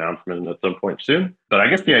some sort of announcement at some point soon. But I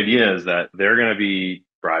guess the idea is that they're going to be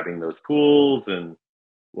bribing those pools and,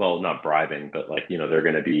 well, not bribing, but like, they're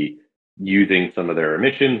going to be using some of their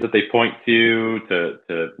emissions that they point to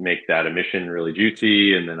make that emission really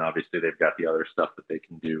juicy. And then obviously they've got the other stuff that they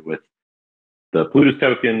can do with the Plutus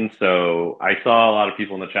token. So I saw a lot of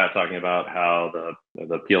people in the chat talking about how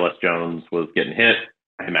the PLS Jones was getting hit.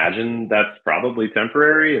 I imagine that's probably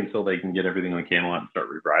temporary until they can get everything on Camelot and start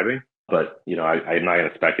rebribing. But, I'm not going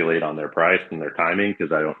to speculate on their price and their timing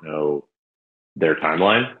because I don't know their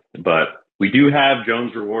timeline. But we do have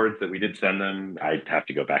Jones rewards that we did send them. I'd have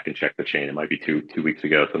to go back and check the chain. It might be two weeks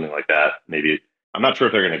ago, something like that. Maybe I'm not sure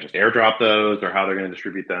if they're going to just airdrop those or how they're going to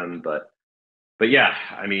distribute them. But yeah,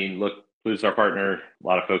 I mean, look, Plutus, our partner, a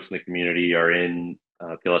lot of folks in the community are in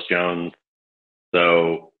PLS Jones.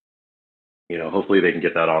 So, hopefully they can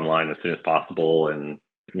get that online as soon as possible and,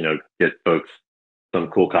 get folks some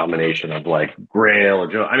cool combination of like Grail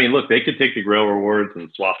or Jones. I mean, look, they could take the Grail rewards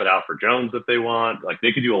and swap it out for Jones if they want. Like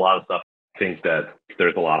they could do a lot of stuff. I think that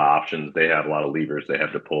there's a lot of options. They have a lot of levers they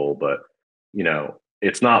have to pull, but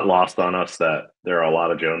it's not lost on us that there are a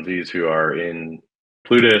lot of Jonesies who are in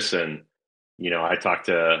Plutus. And, I talked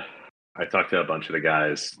to a bunch of the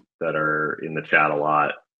guys that are in the chat a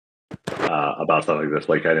lot about something like this.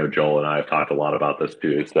 Like I know Joel and I have talked a lot about this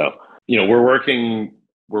too. So,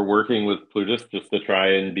 we're working with Plutus just to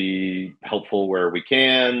try and be helpful where we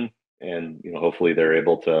can. And, hopefully they're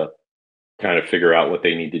able to kind of figure out what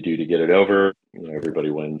they need to do to get it over. Everybody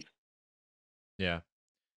wins. Yeah.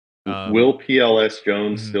 Will PLS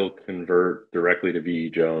Jones still convert directly to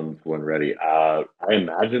VE Jones when ready? I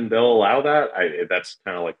imagine they'll allow that. That's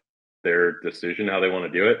kind of like their decision how they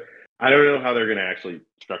want to do it. I don't know how they're going to actually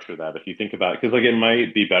structure that. If you think about it, because like it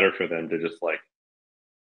might be better for them to just like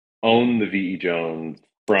own the VE Jones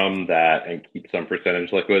from that and keep some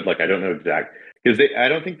percentage liquid. Like I don't know exact because I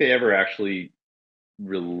don't think they ever actually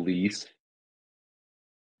release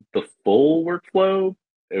the full workflow.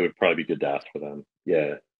 It would probably be good to ask for them.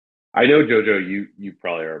 Yeah. I know, Jojo, you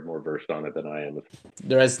probably are more versed on it than I am.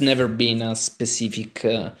 There has never been a specific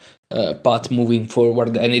path moving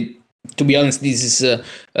forward. And to be honest, this is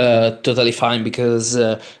totally fine because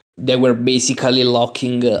they were basically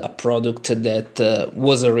locking a product that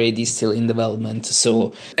was already still in development.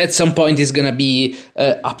 So at some point, it's gonna be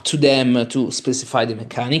up to them to specify the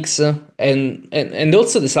mechanics and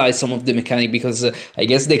also decide some of the mechanic, because I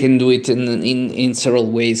guess they can do it in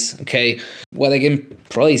several ways. Okay, what I can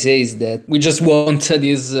probably say is that we just want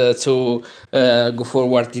this to go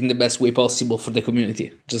forward in the best way possible for the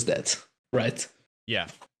community. Just that, right? Yeah.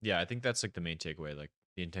 I think that's like the main takeaway. Like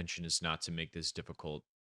the intention is not to make this difficult.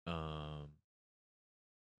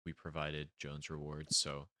 We provided Jones rewards,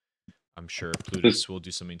 so I'm sure Plutus will do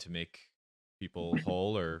something to make people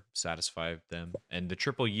whole or satisfy them. And the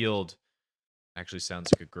triple yield actually sounds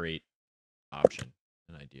like a great option,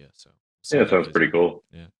 an idea. So Yeah, it sounds pretty cool.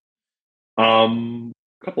 Yeah.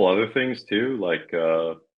 A couple other things too, like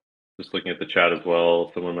just looking at the chat as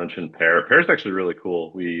well. Someone mentioned Pear. Pear's actually really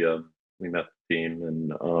cool. We met the team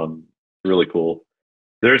and really cool.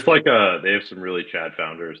 There's like they have some really Chad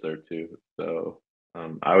founders there too. So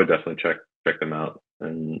I would definitely check them out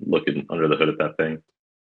and look under the hood at that thing.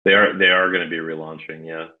 They are going to be relaunching.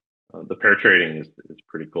 Yeah, the pair trading is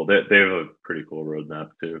pretty cool. They have a pretty cool roadmap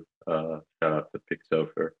too. Shout out to Pixo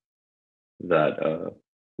for that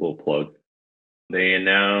little plug. They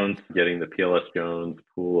announced getting the PLS Jones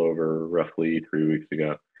pool over roughly 3 weeks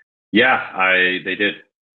ago. Yeah, they did.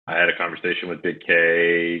 I had a conversation with Big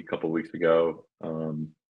K a couple weeks ago.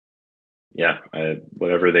 Yeah,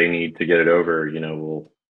 whatever they need to get it over, we'll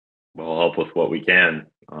help with what we can.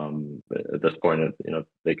 At this point,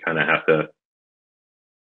 they kind of have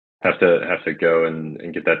to go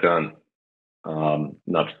and get that done.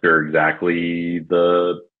 Not sure exactly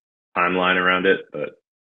the timeline around it, but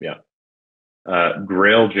yeah.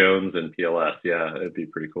 Grail Jones and PLS, yeah, it'd be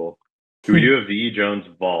pretty cool. Do we do a VE Jones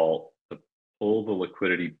vault to pull the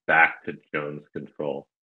liquidity back to Jones control?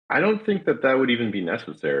 I don't think that would even be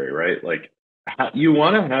necessary, right? Like, you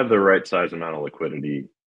want to have the right size amount of liquidity,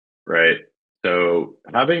 right? So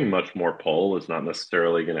having much more pull is not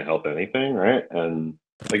necessarily going to help anything, right? And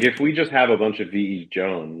like, if we just have a bunch of VE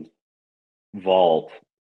Jones vault,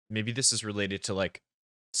 maybe this is related to like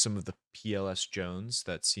some of the PLS Jones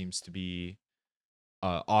that seems to be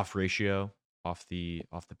off ratio, off the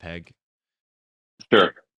peg.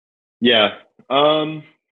 Sure. Yeah.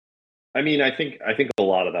 I mean, I think a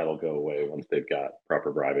lot of that'll go away once they've got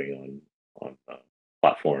proper bribing on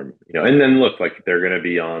platform, and then look, like, they're going to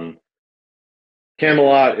be on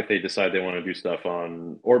Camelot if they decide they want to do stuff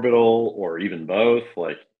on Orbital or even both.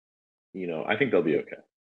 Like, I think they'll be okay.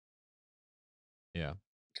 Yeah.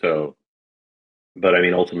 So, but I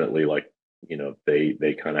mean, ultimately, like,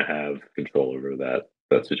 they kind of have control over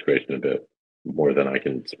that situation a bit more than I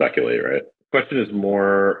can speculate, right? The question is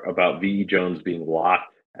more about VE Jones being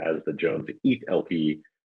locked as the Jones ETH LP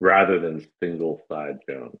rather than single side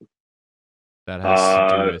Jones. That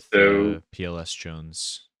has to do with PLS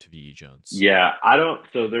Jones to VE Jones. Yeah,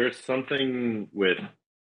 so there's something with,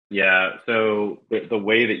 so the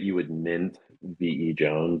way that you would mint VE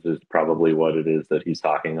Jones is probably what it is that he's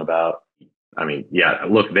talking about. I mean, yeah,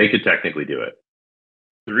 look, they could technically do it.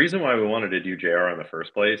 The reason why we wanted to do JR in the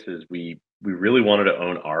first place is we really wanted to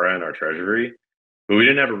own ARA in our treasury, but we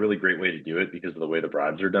didn't have a really great way to do it because of the way the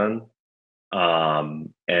bribes are done.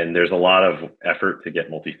 And there's a lot of effort to get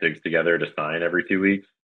multi-sigs together to sign every 2 weeks.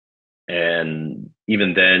 And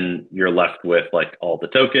even then you're left with like all the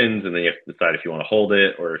tokens, and then you have to decide if you want to hold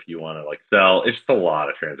it or if you want to like sell. It's just a lot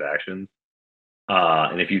of transactions.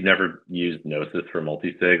 And if you've never used Gnosis for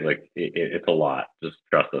multi-sig, like it's a lot. Just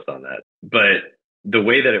trust us on that. But the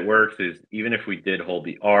way that it works is, even if we did hold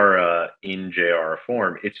the ARA in JR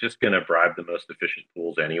form, it's just going to bribe the most efficient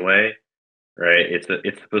pools anyway, right? It's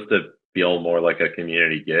supposed to feel more like a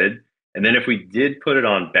community good. And then if we did put it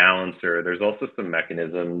on Balancer, there's also some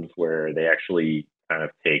mechanisms where they actually kind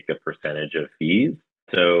of take a percentage of fees.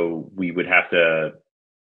 So we would have to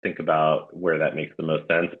think about where that makes the most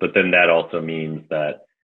sense. But then that also means that,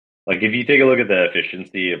 like, if you take a look at the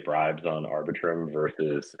efficiency of bribes on Arbitrum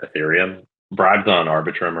versus Ethereum, bribes on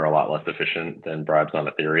Arbitrum are a lot less efficient than bribes on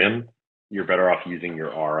Ethereum. You're better off using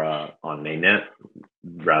your ARA on mainnet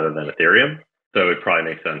rather than Ethereum. So it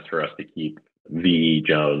probably makes sense for us to keep VE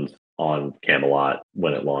Jones on Camelot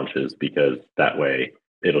when it launches, because that way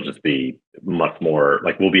it'll just be much more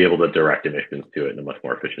like, we'll be able to direct emissions to it in a much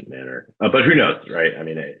more efficient manner. But who knows, right? I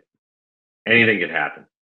mean, anything could happen.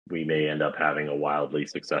 We may end up having a wildly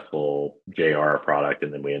successful JR product,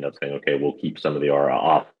 and then we end up saying, okay, we'll keep some of the ARA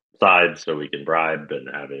off sides so we can bribe and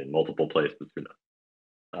have it in multiple places. Who knows?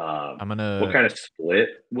 What kind of split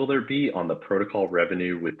will there be on the protocol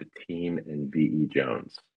revenue with the team and VE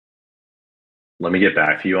Jones? Let me get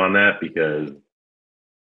back to you on that, because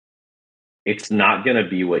it's not going to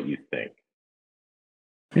be what you think.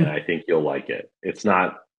 And I think you'll like it. It's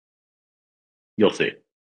not, you'll see.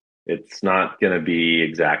 It's not going to be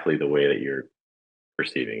exactly the way that you're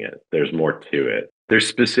perceiving it. There's more to it. There's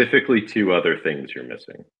specifically two other things you're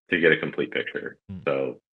missing to get a complete picture.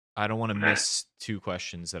 So I don't want to miss two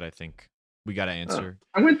questions that I think we got to answer.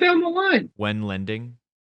 I went down the line. When lending,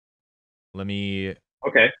 let me.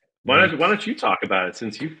 Okay. Why don't you talk about it,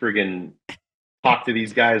 since you friggin' talk to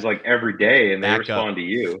these guys like every day and they respond to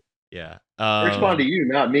you? Yeah. They respond to you,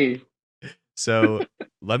 not me. So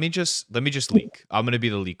let me just leak. I'm gonna be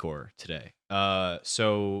the leaker today.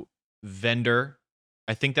 So vendor,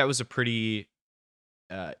 I think that was a pretty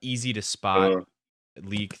easy to spot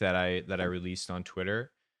leak that I released on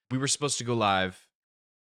Twitter. We were supposed to go live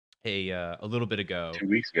a little bit ago. 2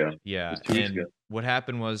 weeks ago. Yeah, 2 weeks and ago. what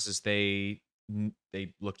happened was they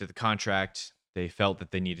looked at the contract. They felt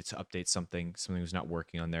that they needed to update something. Something was not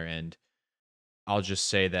working on their end. I'll just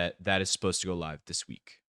say that is supposed to go live this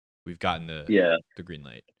week. We've gotten the green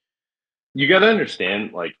light. You got to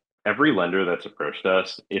understand, like, every lender that's approached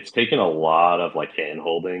us, it's taken a lot of like hand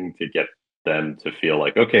holding to get them to feel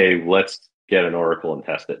like, okay, let's get an Oracle and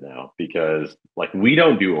test it now, because like we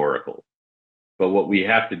don't do Oracle. But what we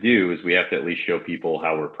have to do is we have to at least show people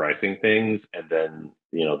how we're pricing things, and then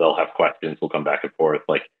they'll have questions. We'll come back and forth.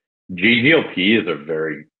 Like jGLP is a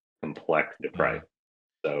very complex to price,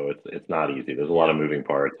 so it's not easy. There's a lot of moving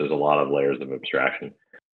parts. There's a lot of layers of abstraction.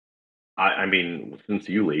 I mean, since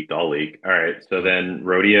you leaked, I'll leak. All right, so then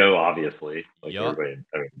Rodeo, obviously, like everybody,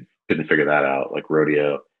 couldn't figure that out. Like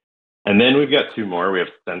Rodeo, and then we've got two more. We have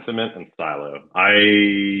Sentiment and Silo.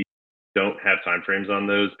 I don't have timeframes on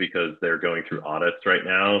those because they're going through audits right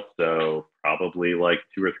now. So probably like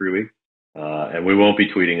 2 or 3 weeks. And we won't be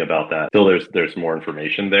tweeting about that till there's more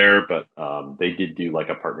information there. But they did do like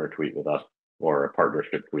a partner tweet with us, or a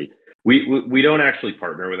partnership tweet. We don't actually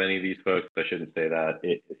partner with any of these folks. I shouldn't say that.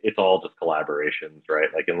 It's all just collaborations, right?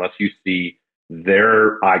 Like unless you see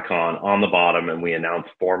their icon on the bottom and we announce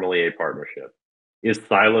formally a partnership. Is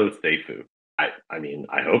Silo Seifu? I mean,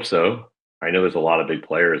 I hope so. I know there's a lot of big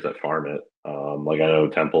players that farm it. Like I know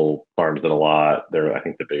Temple farms it a lot. They're, I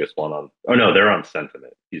think, the biggest one on. Oh no, they're on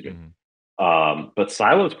Sentiment. Excuse me. But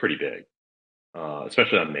Silo's pretty big,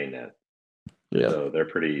 especially on mainnet. Yeah. So they're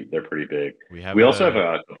pretty big. We also have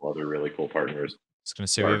a couple other really cool partners. I was gonna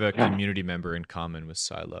say we have a community member in common with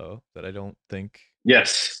Silo that I don't think.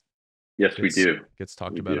 Yes, we do. Gets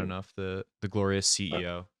talked about enough. The glorious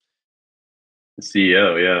CEO.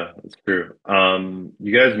 CEO, yeah, that's true.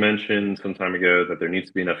 You guys mentioned some time ago that there needs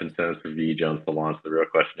to be enough incentives for VE Jones to launch. The real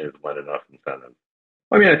question is, when enough incentives?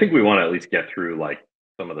 I mean, I think we want to at least get through like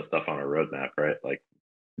some of the stuff on our roadmap, right? Like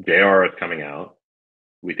JR is coming out.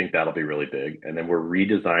 We think that'll be really big. And then we're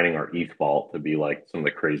redesigning our ETH vault to be like some of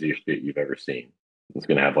the craziest shit you've ever seen. It's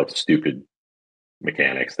going to have like stupid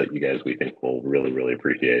mechanics that you guys, we think, will really, really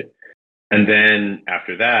appreciate. And then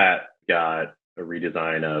after that, got a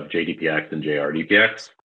redesign of JDPX and JRDPX.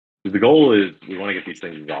 The goal is we want to get these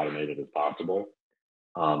things as automated as possible.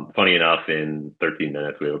 Funny enough, in 13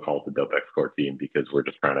 minutes, we have a call to DopeX core team because we're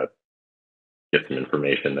just trying to get some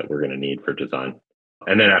information that we're going to need for design.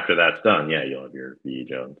 And then after that's done, yeah, you'll have your VE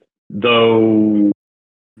Jones. Though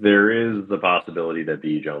there is the possibility that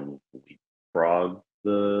VE Jones will leapfrog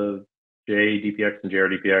the JDPX and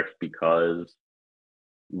JRDPX, because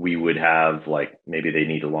we would have like, maybe they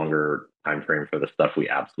need a longer time frame for the stuff we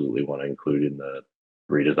absolutely want to include in the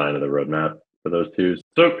redesign of the roadmap for those two.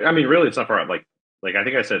 So I mean, really, it's not far out. Like I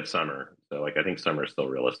think I said summer. So like I think summer is still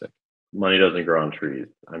realistic. Money doesn't grow on trees.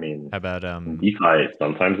 I mean, how about DeFi?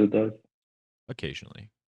 Sometimes it does. Occasionally,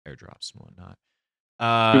 airdrops and whatnot.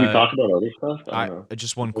 Can we talk about other stuff?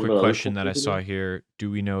 Just one quick question that I saw here. Do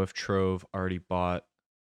we know if Trove already bought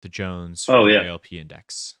the Jones for the jLP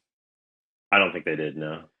index? I don't think they did.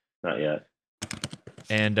 No, not yet.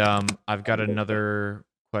 And I've got another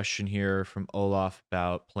question here from Olaf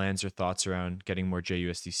about plans or thoughts around getting more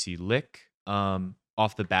jUSDC lick.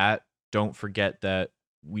 Off the bat, don't forget that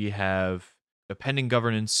we have a pending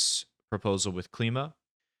governance proposal with Klima.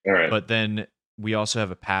 All right. But then we also have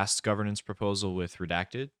a past governance proposal with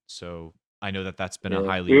Redacted. So I know that that's been a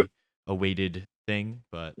highly awaited thing.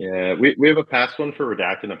 But yeah, we have a past one for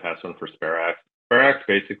Redacted and a past one for Sparax. Sparax,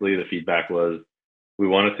 basically, the feedback was we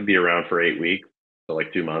want it to be around for 8 weeks. So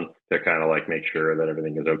like 2 months to kind of like make sure that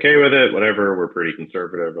everything is okay with it, whatever. We're pretty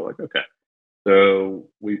conservative. We're like, okay. So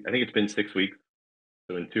I think it's been 6 weeks.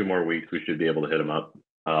 So in 2 more weeks, we should be able to hit them up.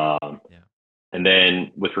 And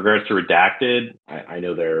then with regards to Redacted, I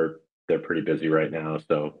know they're pretty busy right now.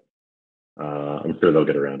 So I'm sure they'll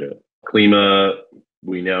get around to it. Klima,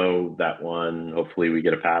 we know that one. Hopefully, we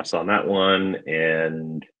get a pass on that one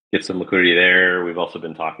and get some liquidity there. We've also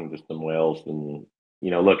been talking to some whales, and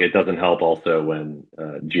look, it doesn't help also when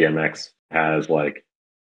GMX has like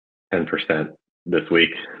 10% this week.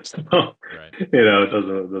 So Right. it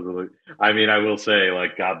doesn't look. I mean, I will say,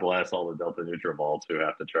 like, God bless all the Delta Neutral vaults who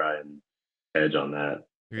have to try and hedge on that.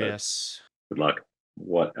 But Yes. good luck.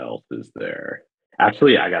 What else is there?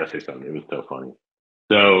 Actually, I gotta say something. It was so funny.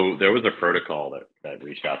 So there was a protocol that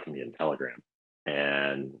reached out to me in Telegram,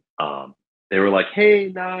 and they were like, "Hey,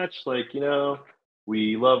 Notch, like,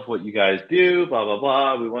 we love what you guys do, blah blah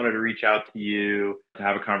blah. We wanted to reach out to you to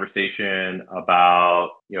have a conversation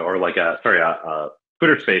about, or like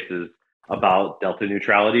Twitter Spaces about Delta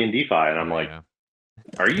neutrality and DeFi." And I'm like, Yeah.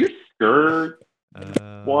 "Are you sure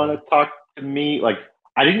want to talk to me?" Like,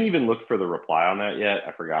 I didn't even look for the reply on that yet.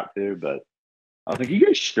 I forgot to, but I was like, "You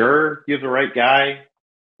guys sure you have the right guy?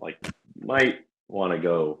 Like, might want to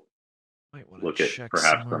go Might want to look at check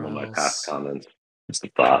perhaps somewhere some of my past else. comments." Just a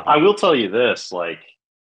thought. I will tell you this, like,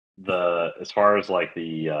 as far as like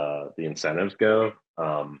the incentives go,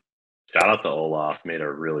 shout out to Olaf, made a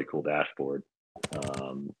really cool dashboard.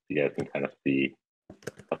 You guys can kind of see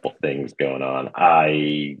a couple things going on.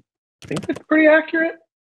 I think it's pretty accurate.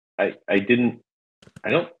 I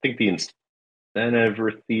don't think the incentive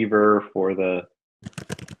receiver for the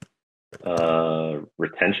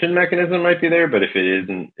retention mechanism might be there, but if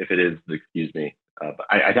it is, excuse me. But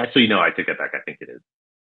I actually, no, I take that back. I think it is.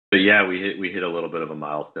 But yeah, we hit a little bit of a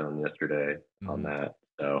milestone yesterday on that.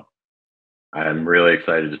 So I'm really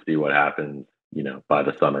excited to see what happens, by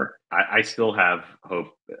the summer. I still have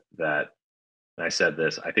hope that, and I said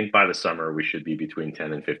this, I think by the summer we should be between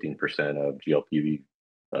 10 and 15% of GLP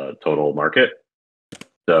total market.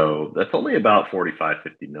 So that's only about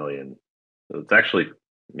 45-50 million. So it's actually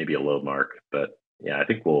maybe a low mark, but yeah, I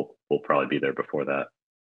think we'll probably be there before that.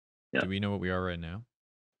 Yeah. Do we know what we are right now?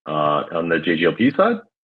 On the jGLP side,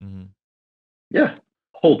 yeah.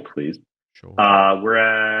 Hold please. Sure. We're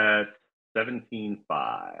at 17.5.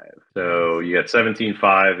 So you got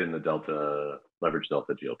 17.5 in the Delta leverage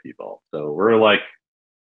Delta GLP vault. So we're like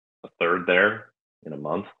a third there in a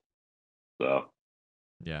month. So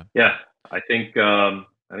Yeah. I think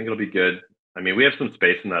it'll be good. I mean, we have some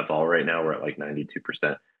space in that vault right now. We're at like 92%.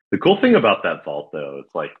 The cool thing about that vault, though,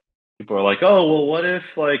 it's like people are like, "Oh, well, what if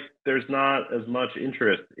like there's not as much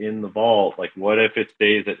interest in the vault? Like, what if it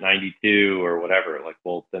stays at 92 or whatever?" Like,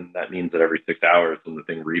 well, then that means that every 6 hours when the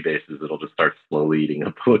thing rebases, it'll just start slowly eating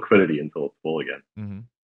up liquidity until it's full again.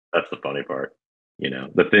 That's the funny part.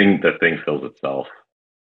 The thing fills itself.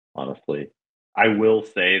 Honestly, I will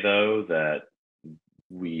say though that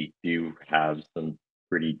we do have some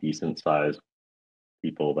pretty decent sized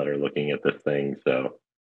people that are looking at this thing. So if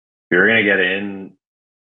you're going to get in,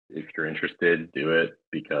 if you're interested, do it,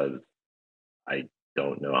 because I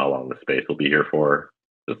don't know how long the space will be here for.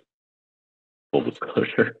 Just full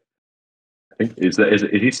disclosure. I think is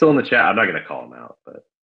he still in the chat? I'm not going to call him out, but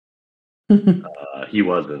he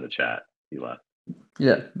was in the chat. He left.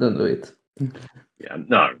 Yeah, don't do it. Yeah,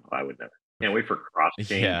 no, I would never. Can't wait for cross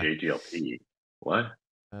chain Yeah. jGLP. What?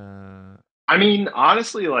 Uh, I mean,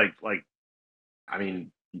 honestly, I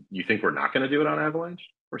mean, you think we're not going to do it on Avalanche?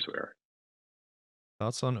 Of course we are.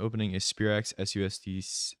 Thoughts on opening a SpearX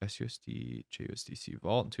SUSD jUSDC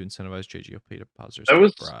vault to incentivize jGLP depositors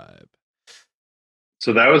to bribe?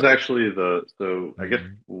 So that was actually I guess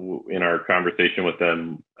in our conversation with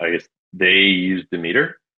them, I guess they used the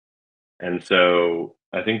meter. And so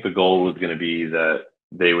I think the goal was going to be that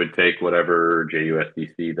they would take whatever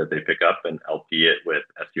jUSDC that they pick up and LP it with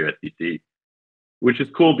SUSDC, which is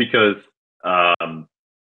cool because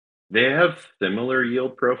they have similar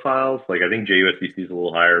yield profiles. Like, I think jUSDC is a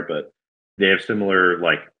little higher, but they have similar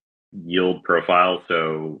like yield profiles.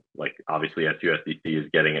 So like obviously SUSDC is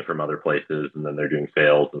getting it from other places, and then they're doing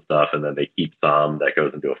sales and stuff, and then they keep some that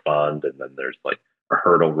goes into a fund, and then there's like a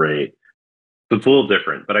hurdle rate. So it's a little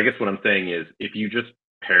different. But I guess what I'm saying is if you just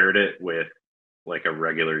paired it with like a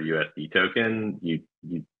regular USD token, you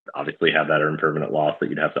obviously have that earned permanent loss that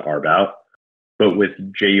you'd have to arb out. But with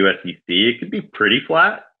jUSDC, it could be pretty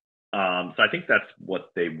flat. So I think that's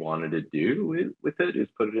what they wanted to do with it, is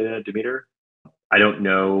put it in a Demeter. I don't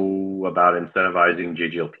know about incentivizing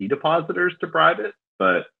jGLP depositors to bribe it,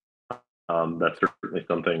 but that's certainly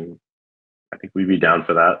something I think we'd be down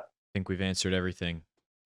for that. I think we've answered everything.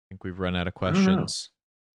 I think we've run out of questions.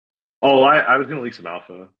 Oh, I was going to leak some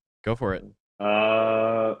alpha. Go for it.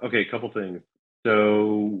 Okay, a couple things.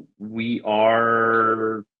 So we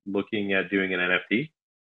are looking at doing an NFT.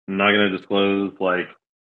 I'm not going to disclose like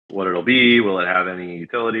what it'll be. Will it have any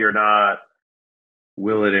utility or not?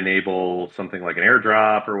 Will it enable something like an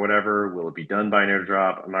airdrop or whatever? Will it be done by an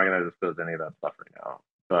airdrop? I'm not going to disclose any of that stuff right now,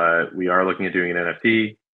 but we are looking at doing an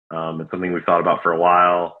NFT. It's something we've thought about for a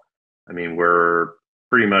while. I mean, we're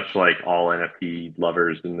pretty much like all NFT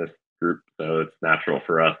lovers in this group, so it's natural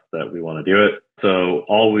for us that we want to do it. So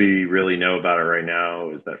all we really know about it right now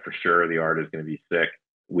is that for sure the art is going to be sick.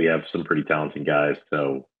 We have some pretty talented guys,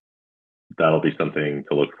 so that'll be something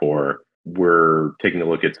to look for. We're taking a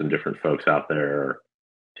look at some different folks out there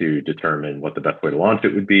to determine what the best way to launch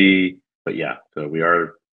it would be. But yeah, so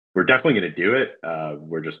we're definitely going to do it.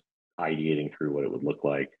 We're just ideating through what it would look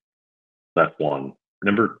like. That's one.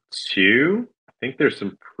 Number two, I think there's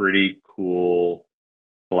some pretty cool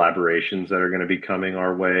collaborations that are going to be coming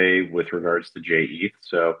our way with regards to jETH.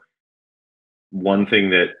 So one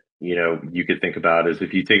thing that you could think about is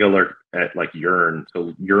if you take a look at like Yearn.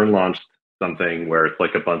 So Yearn launched something where it's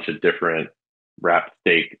like a bunch of different wrapped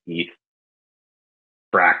stake ETH,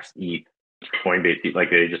 Frax ETH, Coinbase ETH, like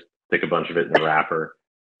they just stick a bunch of it in the wrapper.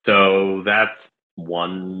 So that's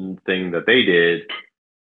one thing that they did.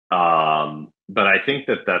 But I think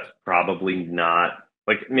that that's probably not,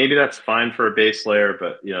 like, maybe that's fine for a base layer,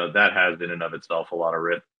 but that has in and of itself a lot of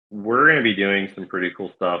risk. We're going to be doing some pretty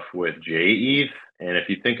cool stuff with jETH. And if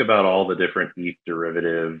you think about all the different ETH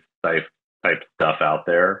derivative type stuff out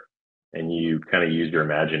there, and you kind of use your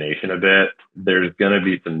imagination a bit, there's going to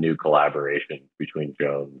be some new collaborations between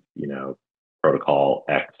Jones, protocol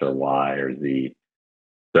X or Y or Z.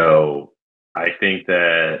 So I think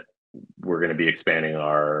that we're going to be expanding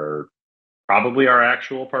probably our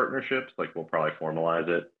actual partnerships. Like we'll probably formalize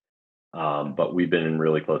it. But we've been in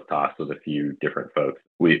really close talks with a few different folks.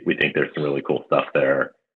 We think there's some really cool stuff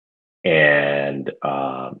there. And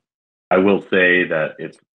I will say that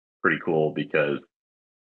it's pretty cool because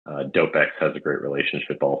DopeX has a great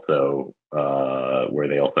relationship also, where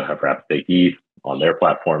they also have wrapped stake ETH on their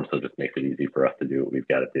platform. So it just makes it easy for us to do what we've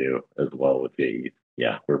got to do as well with jETH.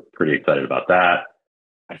 Yeah, we're pretty excited about that.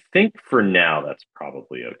 I think for now, that's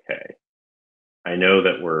probably okay. I know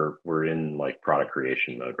that we're in like product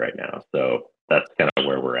creation mode right now. So that's kind of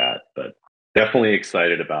where we're at, but definitely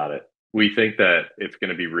excited about it. We think that it's going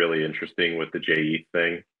to be really interesting with the jETH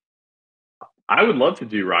thing. I would love to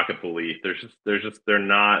do Rocket Pool ETH. They're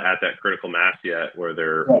not at that critical mass yet where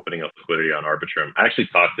they're opening up liquidity on Arbitrum. I actually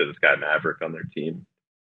talked to this guy Maverick on their team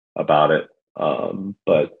about it,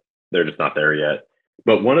 but they're just not there yet.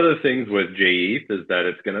 But one of the things with jETH is that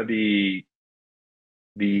it's going to be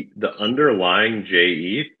the underlying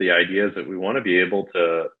jETH. The idea is that we want to be able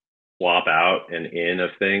to swap out and in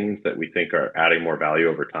of things that we think are adding more value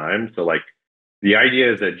over time. So like the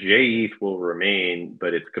idea is that jETH will remain,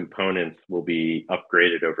 but its components will be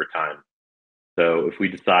upgraded over time. So if we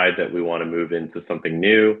decide that we want to move into something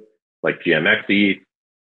new, like GMX ETH,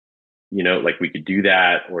 like we could do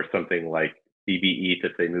that, or something like CB ETH,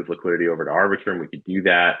 if they move liquidity over to Arbitrum, we could do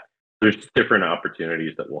that. There's different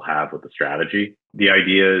opportunities that we'll have with the strategy. The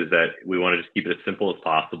idea is that we want to just keep it as simple as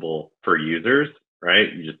possible for users,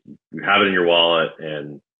 right? You have it in your wallet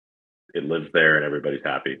and it lives there and everybody's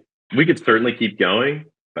happy. We could certainly keep going,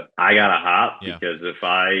 but I gotta hop because if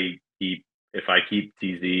I keep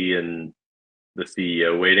TZ and the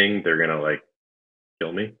CEO waiting, they're gonna like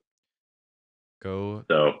kill me. Go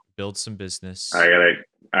build some business. I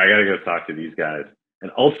gotta go talk to these guys. And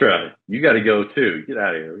Ultra, you gotta go too. Get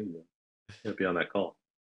out of here. You gotta be on that call.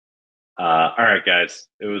 All right, guys.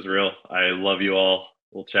 It was real. I love you all.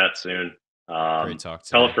 We'll chat soon. Great talk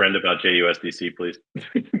today. Tell a friend about jUSDC, please.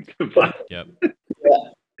 Goodbye. Yep.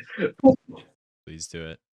 Please do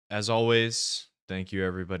it. As always, thank you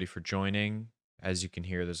everybody for joining. As you can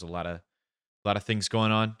hear, there's a lot of things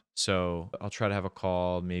going on. So I'll try to have a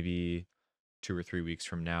call maybe 2 or 3 weeks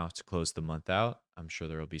from now to close the month out. I'm sure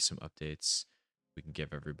there will be some updates. We can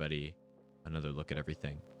give everybody another look at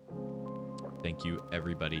everything. Thank you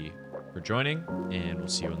everybody for joining, and we'll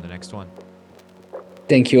see you on the next one.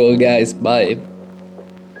 Thank you all, guys. Bye.